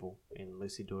the devil in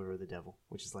Lucy, Daughter of the Devil,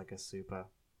 which is like a super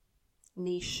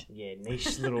Niche.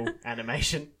 niche little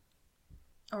animation.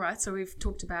 Alright, so we've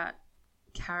talked about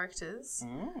characters. You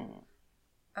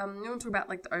want to talk about,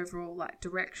 like, the overall, like,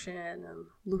 direction and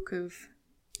look of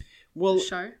Well, the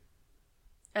show?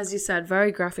 As you said,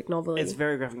 very graphic novel. it's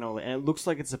very graphic novel, and it looks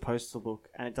like it's supposed to look,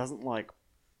 and it doesn't like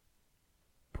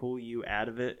pull you out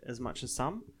of it as much as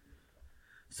some.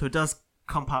 So it does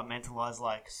compartmentalize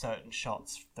like certain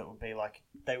shots that would be like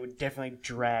they would definitely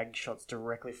drag shots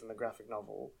directly from the graphic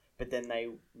novel, but then they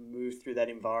move through that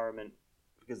environment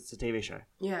because it's a TV show.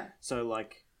 Yeah. So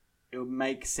like it would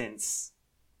make sense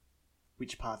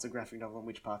which parts are graphic novel and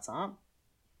which parts aren't,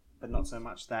 but not so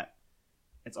much that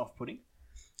it's off-putting.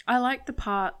 I like the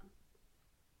part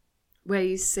where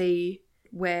you see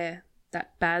where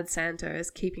that bad Santa is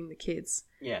keeping the kids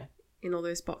Yeah. in all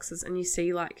those boxes, and you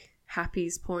see like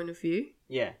Happy's point of view,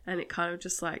 Yeah. and it kind of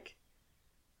just like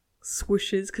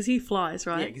swooshes because he flies,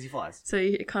 Yeah, right? because he flies. So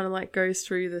it kind of like goes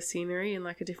through the scenery in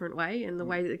like a different way, and the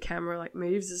way that the camera like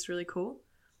moves is really cool.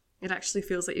 It actually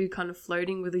feels like you're kind of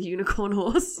floating with a unicorn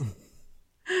horse.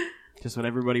 Just what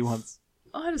everybody wants.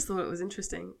 I just thought it was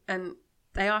interesting, and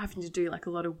they are having to do like a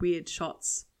lot of weird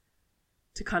shots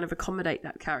to kind of accommodate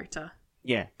that character.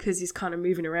 Yeah. Because he's kind of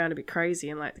moving around a bit crazy,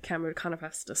 and like the camera kind of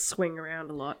has to swing around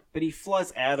a lot. But he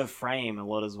flies out of frame a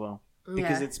lot as well.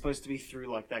 Because Yeah. it's supposed to be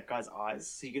through like that guy's eyes.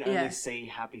 So you can only Yeah. see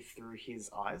Happy through his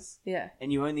eyes. Yeah,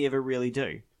 And you only ever really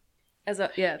do.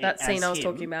 that scene as I was him.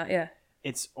 talking about. Yeah,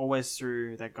 It's always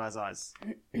through that guy's eyes.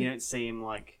 You don't see him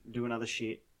like doing other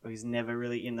shit, or he's never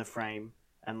really in the frame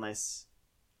unless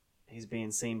he's being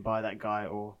seen by that guy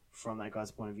or from that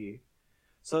guy's point of view.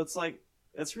 So it's like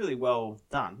it's really well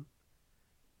done.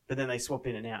 But then they swap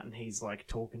in and out, and he's like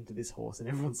talking to this horse, and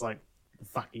everyone's like, "What the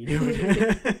fuck are you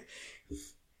doing?"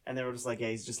 And they're all just like, "Yeah,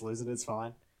 he's just losing. It's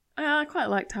fine." I quite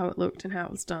liked how it looked and how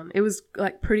it was done. It was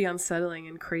like pretty unsettling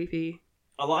and creepy.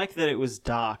 I like that it was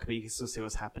dark, but you can still see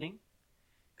what's happening.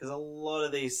 Because a lot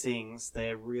of these things,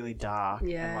 they're really dark,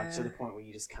 and like to the Yeah. point where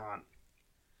you just can't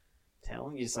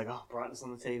tell. You're just like, "Oh, brightness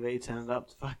on the TV, turn it up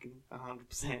to fucking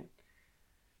 100%."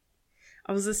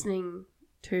 I was listening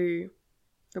to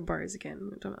the Bros again.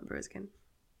 We're talking about Bros again.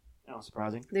 Oh,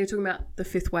 surprising. They were talking about The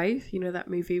Fifth Wave. You know that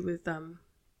movie with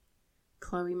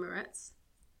Chloe Moretz?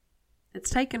 It's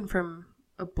taken from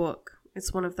a book.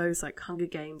 It's one of those like Hunger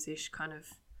Games-ish kind of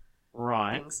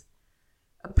Right. things.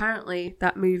 Apparently,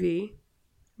 that movie,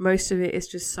 most of it is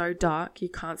just so dark you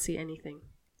can't see anything.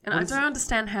 And What I is don't it?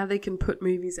 understand how they can put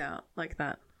movies out like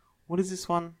that. What is this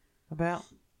one about?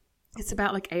 It's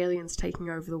about like aliens taking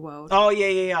over the world. Oh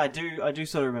yeah. I do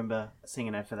sort of remember seeing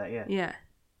an ad for that. Yeah. Yeah.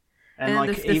 And, And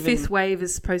like the even fifth wave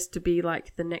is supposed to be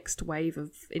like the next wave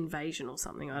of invasion or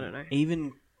something. I don't know.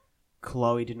 even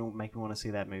Chloe didn't make me want to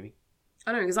see that movie.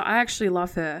 I don't know, because I actually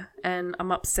love her, and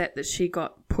I'm upset that she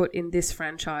got put in this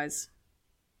franchise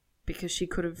because she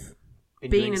could have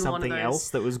Been been doing in one of something those. else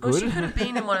that was Well, good. she could have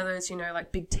been in one of those, you know,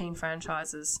 like big teen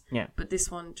franchises. Yeah. But this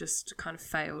one just kind of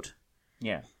failed.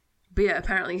 Yeah. But yeah,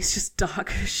 apparently it's just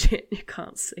dark as shit. You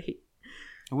can't see.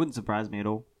 It wouldn't surprise me at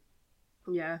all.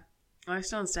 Yeah. I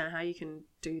just don't understand how you can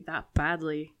do that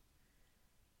badly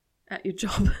at your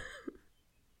job.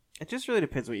 It just really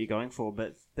depends what you're going for,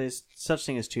 but there's such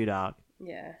thing as too dark.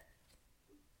 Yeah.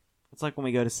 It's like when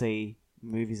we go to see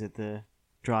movies at the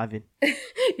drive-in.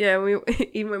 Yeah,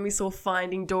 even when we saw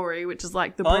Finding Dory, which is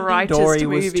like the Finding brightest Dory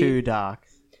movie. was too dark.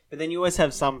 But then you always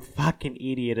have some fucking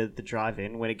idiot at the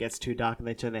drive-in when it gets too dark and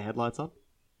they turn their headlights on.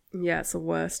 Yeah, it's the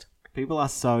worst. People are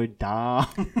so dumb.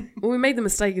 Well, we made the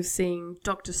mistake of seeing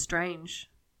Doctor Strange.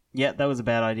 Yeah, that was a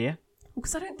bad idea.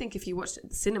 Because I don't think if you watched it at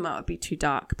the cinema, it would be too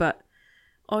dark. But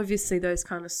obviously, those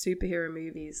kind of superhero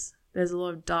movies, there's a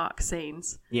lot of dark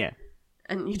scenes. Yeah.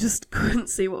 And you just couldn't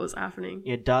see what was happening.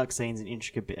 Yeah, dark scenes and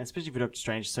intricate bits, especially for Doctor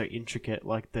Strange, so intricate,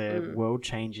 like the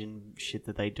world-changing shit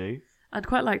that they do. I'd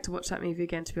quite like to watch that movie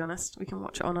again, to be honest. We can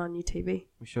watch it on our new TV.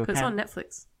 We sure Because can. it's on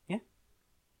Netflix. Yeah.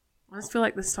 I just feel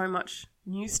like there's so much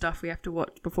new stuff we have to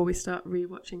watch before we start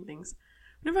rewatching things.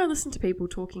 Whenever I listen to people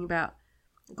talking about,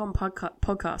 like on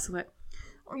podcasts, they're like,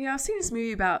 oh yeah, I've seen this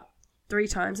movie about 3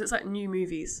 times. It's like new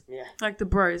movies. Yeah. Like the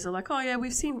bros are like, oh yeah,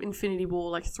 we've seen Infinity War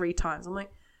like 3 times. I'm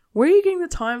like, where are you getting the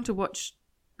time to watch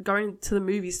going to the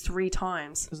movies 3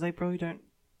 times? Because they probably don't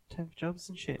have jobs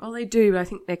and shit. Well, they do, but I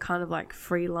think they're kind of like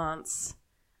freelance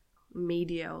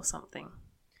media or something.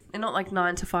 They're not like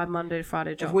 9 to 5 Monday to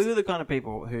Friday jobs. If we were the kind of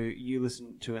people who you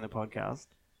listen to in the podcast,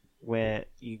 where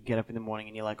you get up in the morning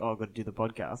and you're like, oh, I've got to do the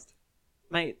podcast,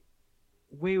 mate,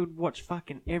 we would watch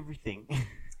fucking everything.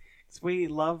 Because we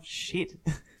love shit.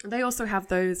 They also have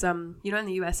those, you know, in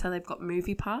the US how they've got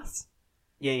Movie Pass.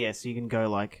 Yeah, so you can go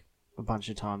like a bunch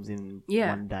of times in Yeah.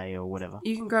 one day or whatever.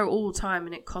 You can go all the time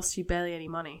and it costs you barely any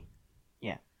money.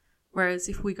 Yeah. Whereas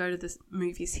if we go to the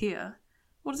movies here,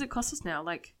 what does it cost us now?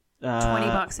 Like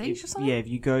 $20 each or something? Yeah, if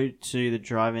you go to the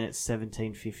drive-in, it's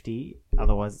 $17.50.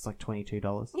 Otherwise, it's like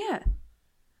 $22. Yeah.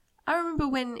 I remember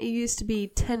when it used to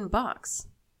be $10,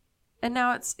 and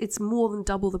now it's more than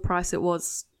double the price it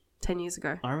was 10 years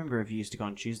ago. I remember if you used to go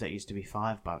on Tuesday, it used to be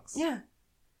 $5. Yeah.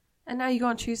 And now you go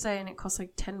on Tuesday and it costs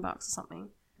like $10 or something.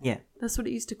 Yeah. That's what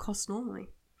it used to cost normally.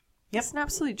 Yep. It's an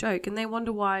absolute joke, and they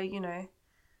wonder why, you know,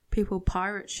 people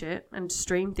pirate shit and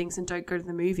stream things and don't go to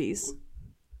the movies.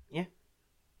 Yeah.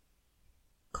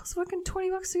 Costs fucking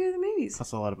 $20 to go to the movies.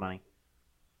 Costs a lot of money.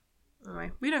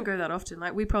 Anyway, we don't go that often.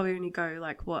 Like, we probably only go,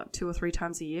 like, what, 2 or 3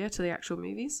 times a year to the actual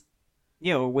movies?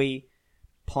 Yeah, well, we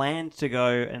planned to go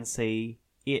and see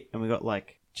it, and we got,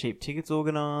 like, cheap tickets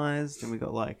organised, and we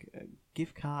got, like, a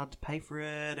gift card to pay for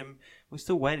it, and we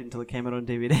still waited until it came out on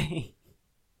DVD.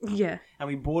 Yeah. And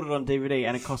we bought it on DVD,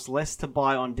 and it cost less to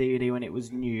buy on DVD when it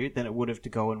was new than it would have to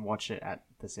go and watch it at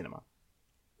the cinema.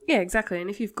 Yeah, exactly. And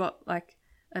if you've got, like,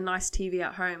 a nice TV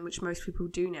at home, which most people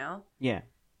do now, Yeah.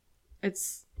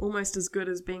 it's almost as good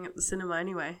as being at the cinema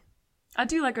anyway. I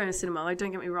do like going to cinema, like,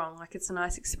 don't get me wrong. Like, it's a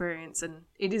nice experience, and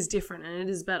it is different, and it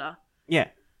is better. Yeah.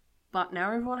 But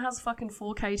now everyone has fucking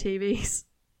 4K TVs.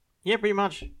 Yeah, pretty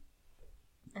much.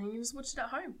 And you just watch it at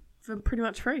home for pretty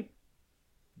much free.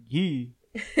 Yeah.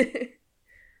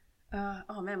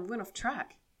 Oh man, we went off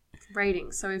track.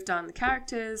 Ratings. So we've done the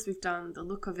characters, we've done the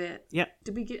look of it. Yep.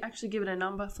 Did we actually give it a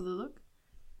number for the look?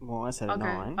 Well, I said a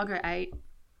 9. I'll go 8.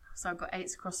 So I've got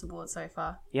 8s across the board so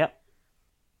far. Yep.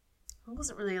 There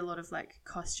wasn't really a lot of like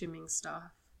costuming stuff.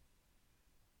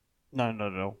 No,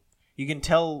 not at all. You can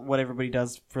tell what everybody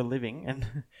does for a living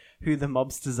and who the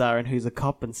mobsters are and who's a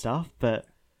cop and stuff, but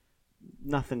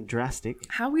nothing drastic.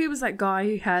 How weird was that guy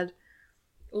who had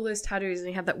all those tattoos and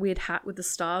he had that weird hat with the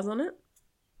stars on it?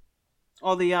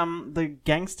 Oh, the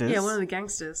gangsters. Yeah, one of the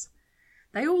gangsters.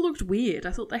 They all looked weird.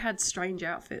 I thought they had strange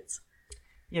outfits.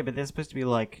 Yeah, but they're supposed to be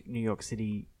like New York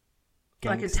City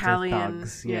gangster Like Italian.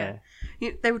 thugs. Yeah.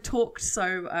 They were talked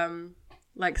so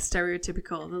like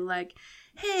stereotypical. They're like,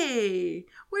 hey,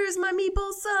 where's my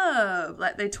meatball sub?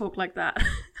 Like they talk like that.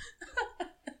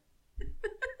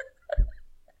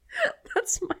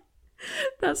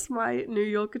 That's my New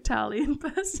York Italian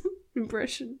person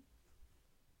impression.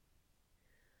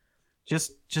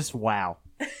 Just wow.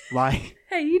 Like,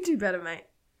 Hey, you do better, mate.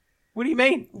 what do you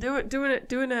mean? Do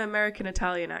an American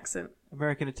Italian accent.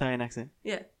 American Italian accent.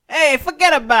 Yeah. Hey,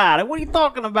 forget about it. What are you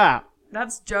talking about?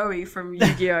 That's Joey from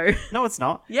Yu-Gi-Oh! No, it's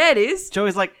not. Yeah, it is.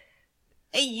 Joey's like,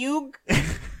 hey, you.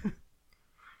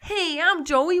 Hey, I'm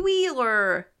Joey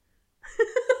Wheeler.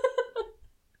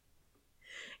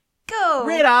 Go.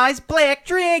 Red Eyes Black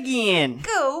Dragon.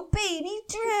 Go, baby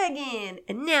dragon.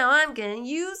 And now I'm gonna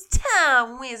use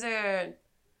Time Wizard.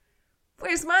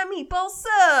 Where's my meatball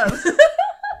sub?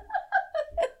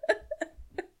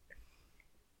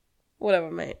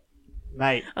 Whatever, mate.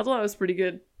 Mate, I thought it was pretty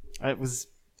good. it was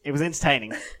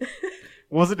entertaining.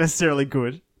 Wasn't necessarily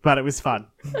good, but it was fun.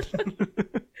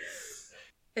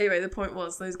 Anyway, the point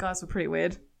was those guys were pretty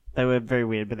weird. They were very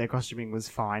weird, but their costuming was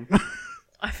fine.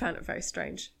 I found it very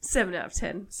strange. 7 out of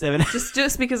 10. 7.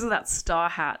 Just because of that star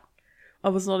hat. I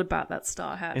was not about that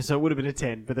star hat. So it would have been a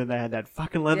 10, but then they had that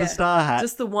fucking leather Yeah. star hat.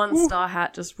 Just the one star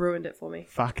hat just ruined it for me.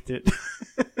 Fucked it.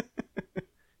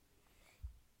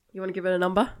 You want to give it a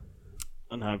number?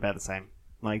 Oh, no, about the same.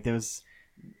 Like, there was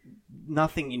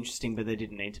nothing interesting, but there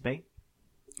didn't need to be.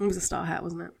 It was a star hat,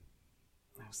 wasn't it?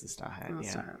 That was the star hat, Oh, yeah.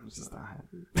 star hat. It was the star hat.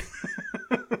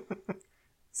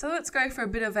 So let's go for a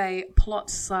bit of a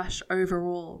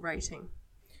plot/overall rating.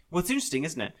 Well, it's interesting,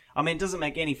 isn't it? I mean, it doesn't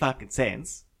make any fucking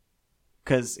sense.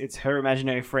 Because it's her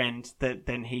imaginary friend that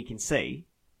then he can see.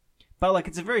 But, like,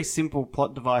 it's a very simple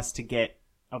plot device to get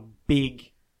a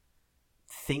big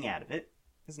thing out of it,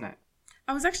 isn't it?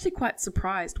 I was actually quite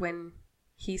surprised when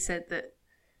he said that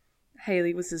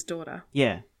Haley was his daughter.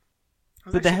 Yeah. I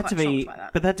was But there actually had to quite be, shocked by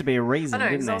that. but there had to be a I reason, know,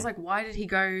 didn't because there? I was like, why did he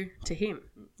go to him?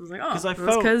 I was like, oh, 'Cause I it's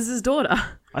felt- because his daughter.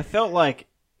 I felt like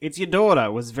it's your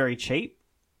daughter was very cheap,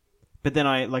 but then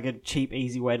I like a cheap,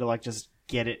 easy way to like just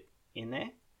get it in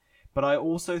there. But I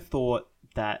also thought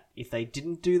that if they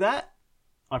didn't do that,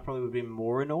 I probably would have been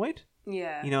more annoyed.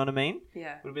 Yeah. You know what I mean?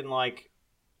 Yeah. Would have been like,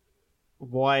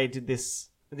 why did this?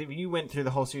 If you went through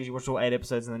the whole series, you watched all 8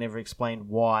 episodes, and they never explained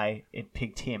why it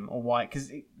picked him or why,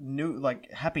 because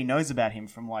Happy knows about him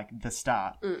from like the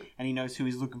start, and he knows who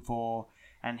he's looking for,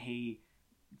 and he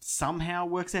somehow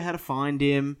works out how to find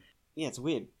him. Yeah, it's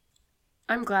weird.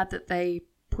 I'm glad that they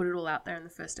put it all out there in the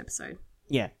first episode.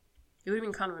 Yeah, It would have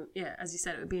been kind of, as you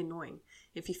said, it would be annoying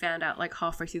if he found out like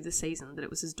halfway through the season that it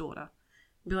was his daughter.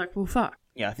 He'd be like, well, fuck.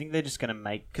 yeah. I think they're just gonna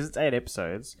make, because it's 8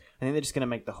 episodes. I think they're just gonna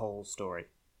make the whole story.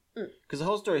 Because the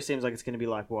whole story seems like it's gonna be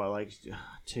like what, like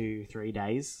 2-3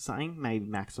 days, something, maybe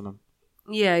maximum.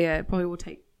 Yeah, it probably will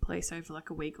take place over like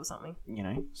a week or something. You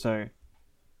know, so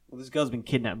this girl's been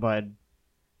kidnapped by a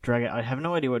drug. I have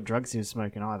no idea what drugs he was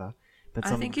smoking either. But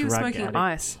I some think he was drug smoking addict,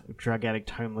 ice. Drug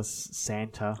addict, homeless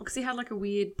Santa. Because he had like a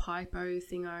weird pipo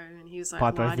thingo and he was like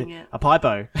Pipo lighting thi- it. a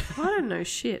pipo. I don't know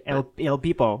shit. but El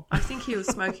Pipo. I think he was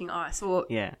smoking ice or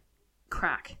Yeah,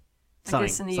 crack. I Something-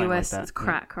 guess in the something like US that, it's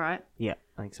crack, right? yeah,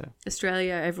 I think so.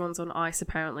 Australia, everyone's on ice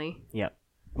apparently. Yeah,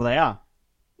 well they are.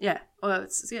 Yeah. Well,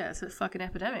 it's a fucking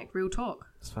epidemic. Real talk.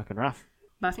 It's fucking rough.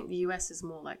 But I think the US is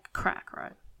more like crack,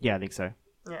 right? Yeah, I think so.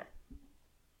 Yeah.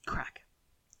 Crack.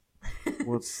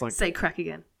 Well, it's like Say crack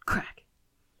again. Crack.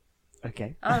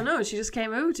 okay. I don't know. She just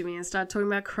came over to me and started talking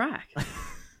about crack.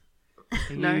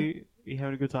 No. You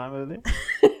having a good time over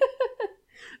there?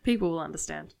 People will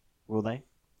understand. Will they?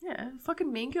 Yeah,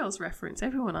 fucking Mean Girls reference.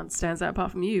 Everyone understands that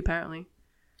apart from you, apparently.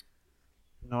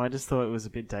 No, I just thought it was a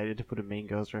bit dated to put a Mean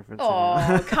Girls reference. in Oh,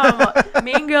 there. come on.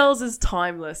 Mean Girls is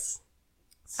timeless.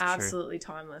 It's true. Absolutely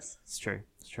timeless. It's true.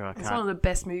 It's true. I It's one of the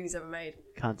best movies ever made.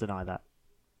 can't deny that.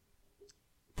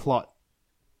 Plot.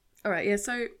 All right, yeah,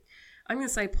 so I'm going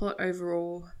to say plot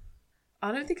overall.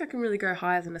 I don't think I can really go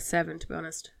higher than a 7, to be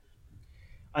honest.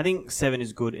 I think 7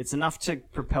 is good. It's enough to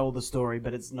propel the story,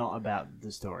 but it's not about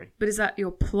the story. But is that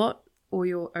your plot or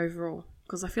your overall?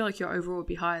 Because I feel like your overall would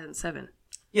be higher than 7.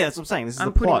 Yeah, that's what I'm saying. This is I'm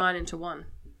the putting plot. mine into 1.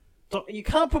 You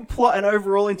can't put plot and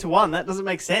overall into one. That doesn't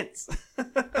make sense. All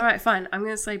right, fine. I'm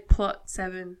going to say plot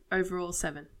 7, overall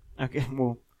 7. Okay,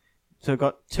 well, so we've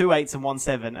got 2 8s and 1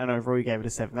 7, and overall you gave it a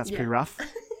 7. That's pretty Yeah. rough.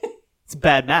 It's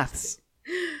bad maths.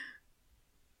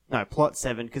 No, plot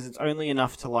 7, because it's only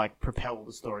enough to, like, propel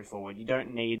the story forward. You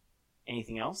don't need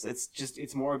anything else.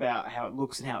 It's more about how it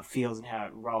looks and how it feels and how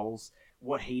it rolls,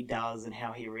 what he does and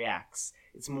how he reacts.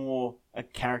 It's more a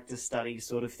character study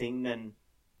sort of thing than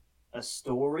a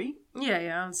story, Yeah,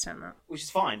 I understand that. which is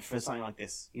fine for something like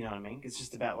this. You know what I mean? It's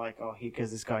just about, like, oh, here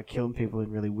goes this guy killing people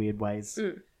in really weird ways.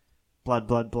 Blood,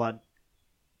 blood, blood.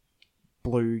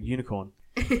 Blue unicorn.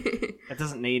 It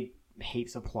doesn't need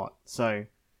heaps of plot. So,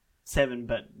 7,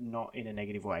 but not in a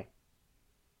negative way.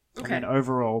 Okay. And then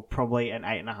overall, probably an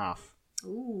 8.5.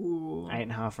 Ooh.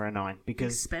 8.5 or a 9. Big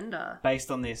Because spender.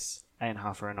 based on this,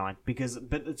 8.5 or a 9.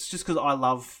 But it's just because I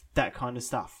love that kind of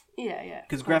stuff. Yeah.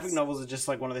 Because graphic novels are just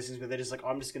like one of those things where they're just like,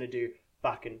 I'm just going to do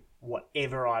fucking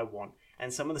whatever I want.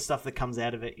 And some of the stuff that comes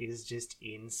out of it is just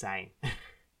insane.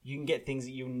 You can get things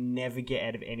that you'll never get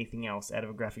out of anything else out of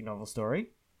a graphic novel story.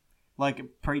 Like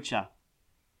Preacher.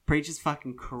 Preacher's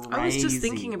fucking crazy. I was just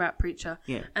thinking about Preacher.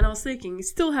 Yeah. And I was thinking, you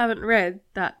still haven't read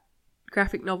that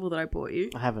graphic novel that I bought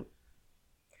you. I haven't.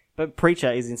 But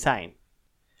Preacher is insane.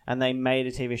 And they made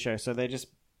a TV show, so they're just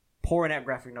pouring out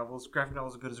graphic novels. Graphic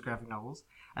novels are good as graphic novels.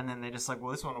 And then they're just like,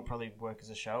 well, this one will probably work as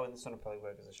a show, and this one will probably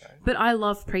work as a show. But I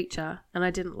love Preacher, and I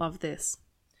didn't love this.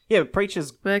 Yeah, but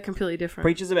Preacher's They're completely different.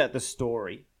 Preacher's about the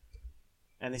story.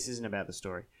 And this isn't about the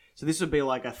story. So this would be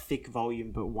like a thick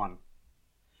volume, but one.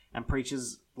 And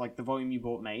Preacher's, like the volume you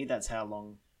bought me, that's how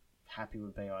long Happy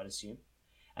would be, I'd assume.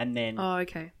 And then, Oh,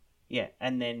 okay. yeah,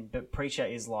 but Preacher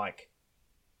is like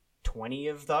 20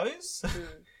 of those.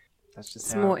 That's just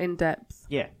It's how... more in depth.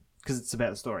 Yeah, because it's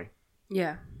about the story.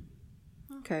 Yeah.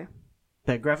 Okay.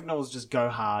 But graphic novels just go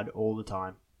hard all the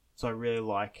time. So I really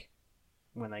like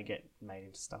when they get made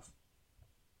into stuff.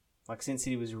 Like Sin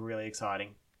City was really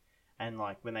exciting. And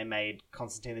like when they made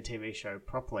Constantine the TV show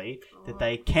properly, that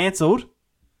they cancelled.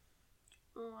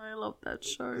 Oh, I love that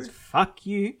show. Fuck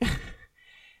you.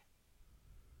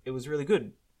 It was really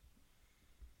good.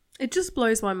 It just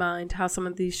blows my mind how some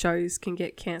of these shows can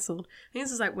get cancelled. I think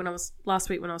this is like last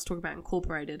week when I was talking about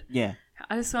Incorporated. Yeah.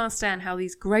 I just don't understand how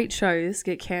these great shows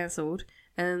get cancelled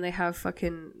and then they have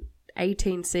fucking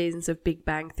 18 seasons of Big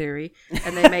Bang Theory,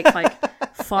 and they make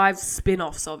like 5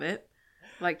 spin-offs of it,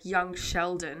 like Young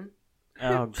Sheldon.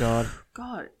 Oh, God.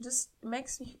 God, it just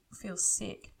makes me feel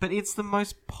sick. But it's the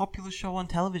most popular show on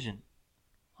television.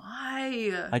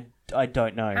 Why? I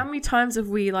don't know. How many times have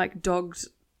we like dogged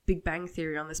Big Bang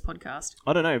Theory on this podcast?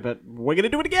 I don't know, but we're going to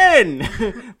do it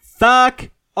again.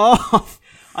 Fuck off.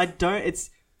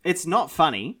 It's not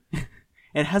funny.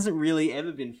 It hasn't really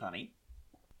ever been funny.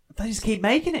 They just keep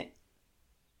making it.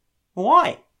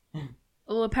 Why?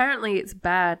 Well, apparently it's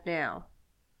bad now.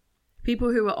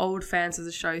 People who are old fans of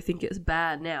the show think it's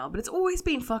bad now, but it's always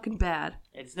been fucking bad.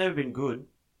 It's never been good.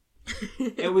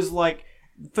 It was like,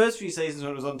 the first few seasons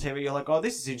when it was on TV, you're like, oh,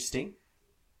 this is interesting.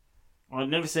 I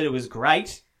never said it was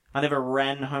great. I never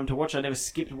ran home to watch. I never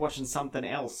skipped watching something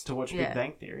else to watch Big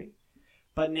Bang Theory.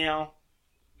 But now,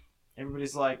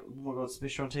 everybody's like, oh my god, it's the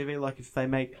best show on TV. Like, if they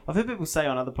make... I've heard people say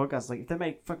on other podcasts, like, if they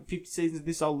make fucking 50 seasons of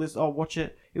this, I'll watch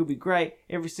it. It'll be great.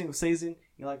 Every single season.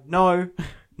 You're like, no.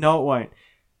 No, it won't.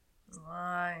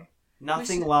 Why?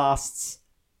 Nothing lasts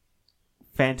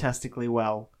fantastically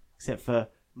well, except for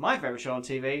my favourite show on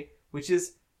TV, which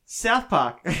is South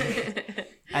Park.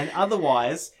 And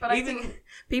otherwise... But I think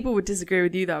people would disagree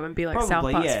with you, though, and be like, South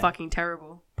Park's fucking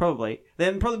terrible. Probably.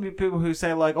 Then probably be people who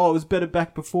say, like, oh, it was better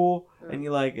back before, and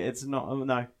you're like, it's not... Oh,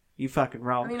 no, you fucking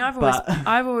wrong. I mean,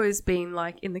 I've always been,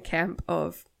 like, in the camp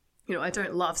of, you know, I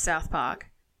don't love South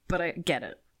Park, but I get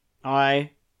it.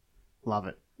 I love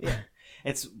it. Yeah.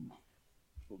 It's...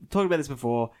 Talked about this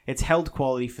before. It's held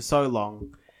quality for so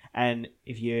long, and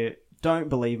if you don't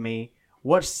believe me,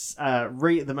 watch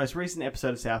the most recent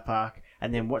episode of South Park,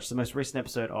 and then watch the most recent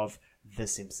episode of The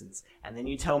Simpsons, and then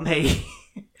you tell me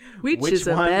which is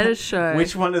a better show.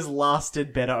 Which one has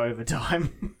lasted better over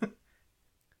time? So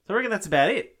I reckon that's about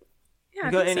it. Yeah,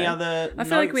 you got any other? I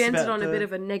feel like we ended on a bit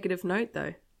of a negative note,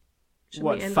 though.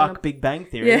 What? Fuck Big Bang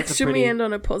Theory. Yeah, should we end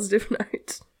on a positive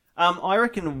note? I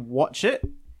reckon watch it.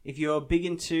 If you're big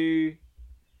into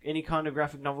any kind of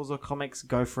graphic novels or comics,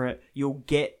 go for it. You'll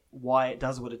get why it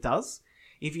does what it does.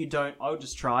 If you don't, I'll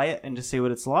just try it and just see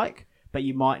what it's like. But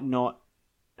you might not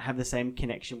have the same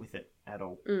connection with it at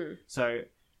all. So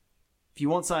if you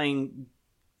want something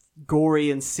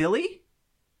gory and silly,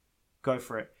 go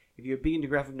for it. If you're big into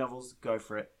graphic novels, go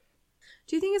for it.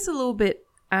 Do you think it's a little bit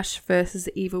Ash versus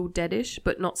the Evil Dead-ish,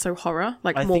 but not so horror?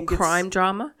 Like I more think crime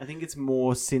drama? I think it's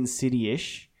more Sin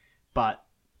City-ish, but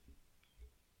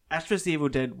Ash vs. the Evil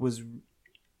Dead was...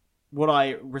 What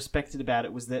I respected about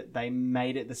it was that they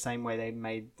made it the same way they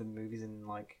made the movies in,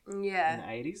 like, in the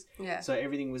 80s. Yeah. So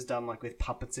everything was done, like, with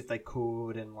puppets if they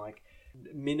could, and, like,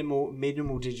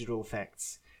 minimal digital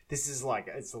effects. This is, like,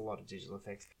 it's a lot of digital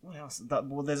effects. What else?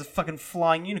 Well, there's a fucking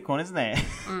flying unicorn, isn't there?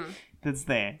 That's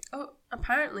there. Oh,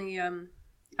 apparently,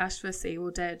 Ash vs. the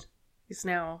Evil Dead is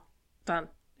now done.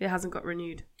 It hasn't got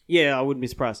renewed. Yeah, I wouldn't be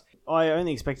surprised. I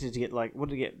only expected it to get, like, what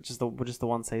did it get? Just the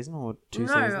one season or two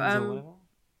seasons or whatever?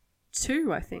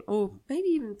 2, I think, or maybe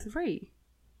even 3.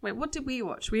 Wait, what did we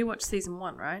watch? We watched season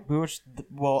 1, right? We watched the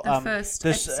first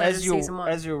episode of season 1.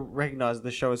 As you'll recognise,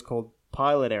 the show is called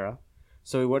Pilot Error,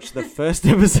 so we watched the first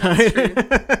episode.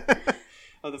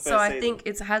 Of the first so I season. think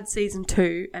it's had season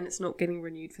 2, and it's not getting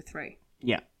renewed for 3.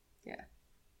 Yeah, Yeah,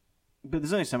 but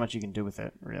there's only so much you can do with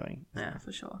it, really. yeah,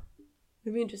 for sure.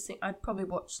 It'd be interesting. I'd probably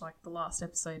watch like the last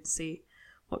episode to see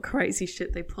what crazy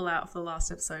shit they pull out for the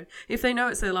last episode. If they know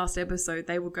it's their last episode,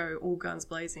 they will go all guns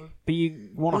blazing. But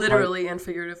you want to literally and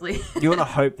figuratively. You want to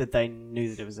hope that they knew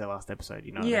that it was their last episode,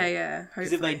 you know? Yeah, yeah.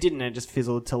 Because if they didn't, it just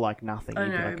fizzled to like nothing. I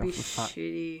You'd know, be it'd like, be oh, for fuck.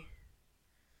 shitty.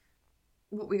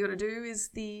 What we got to do is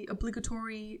the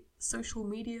obligatory social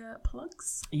media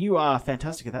plugs. You are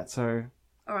fantastic at that, so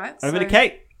All right. over to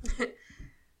Kate.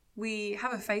 We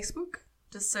have a Facebook.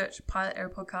 Just search Pilot Error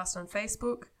Podcast on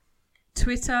Facebook.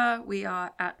 Twitter, we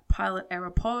are at Pilot Error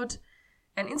Pod.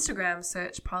 And Instagram,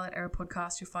 search Pilot Error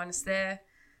Podcast. You'll find us there.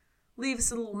 Leave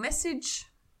us a little message.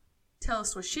 Tell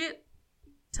us we're shit.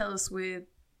 Tell us we're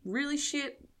really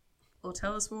shit. Or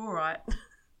tell us we're alright.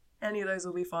 Any of those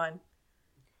will be fine.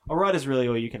 Alright is really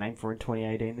all you can aim for in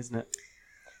 2018, isn't it?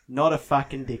 Not a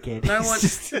fucking dickhead.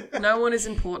 No one is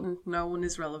important. No one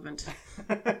is relevant.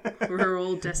 We're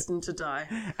all destined to die.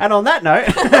 And on that note...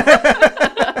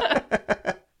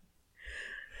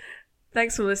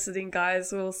 Thanks for listening,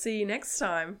 guys. We'll see you next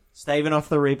time. Staving off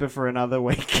the Reaper for another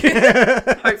week.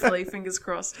 Hopefully, fingers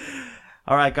crossed.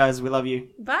 Alright, guys, we love you.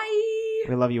 Bye.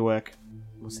 We love your work.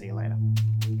 We'll see you later.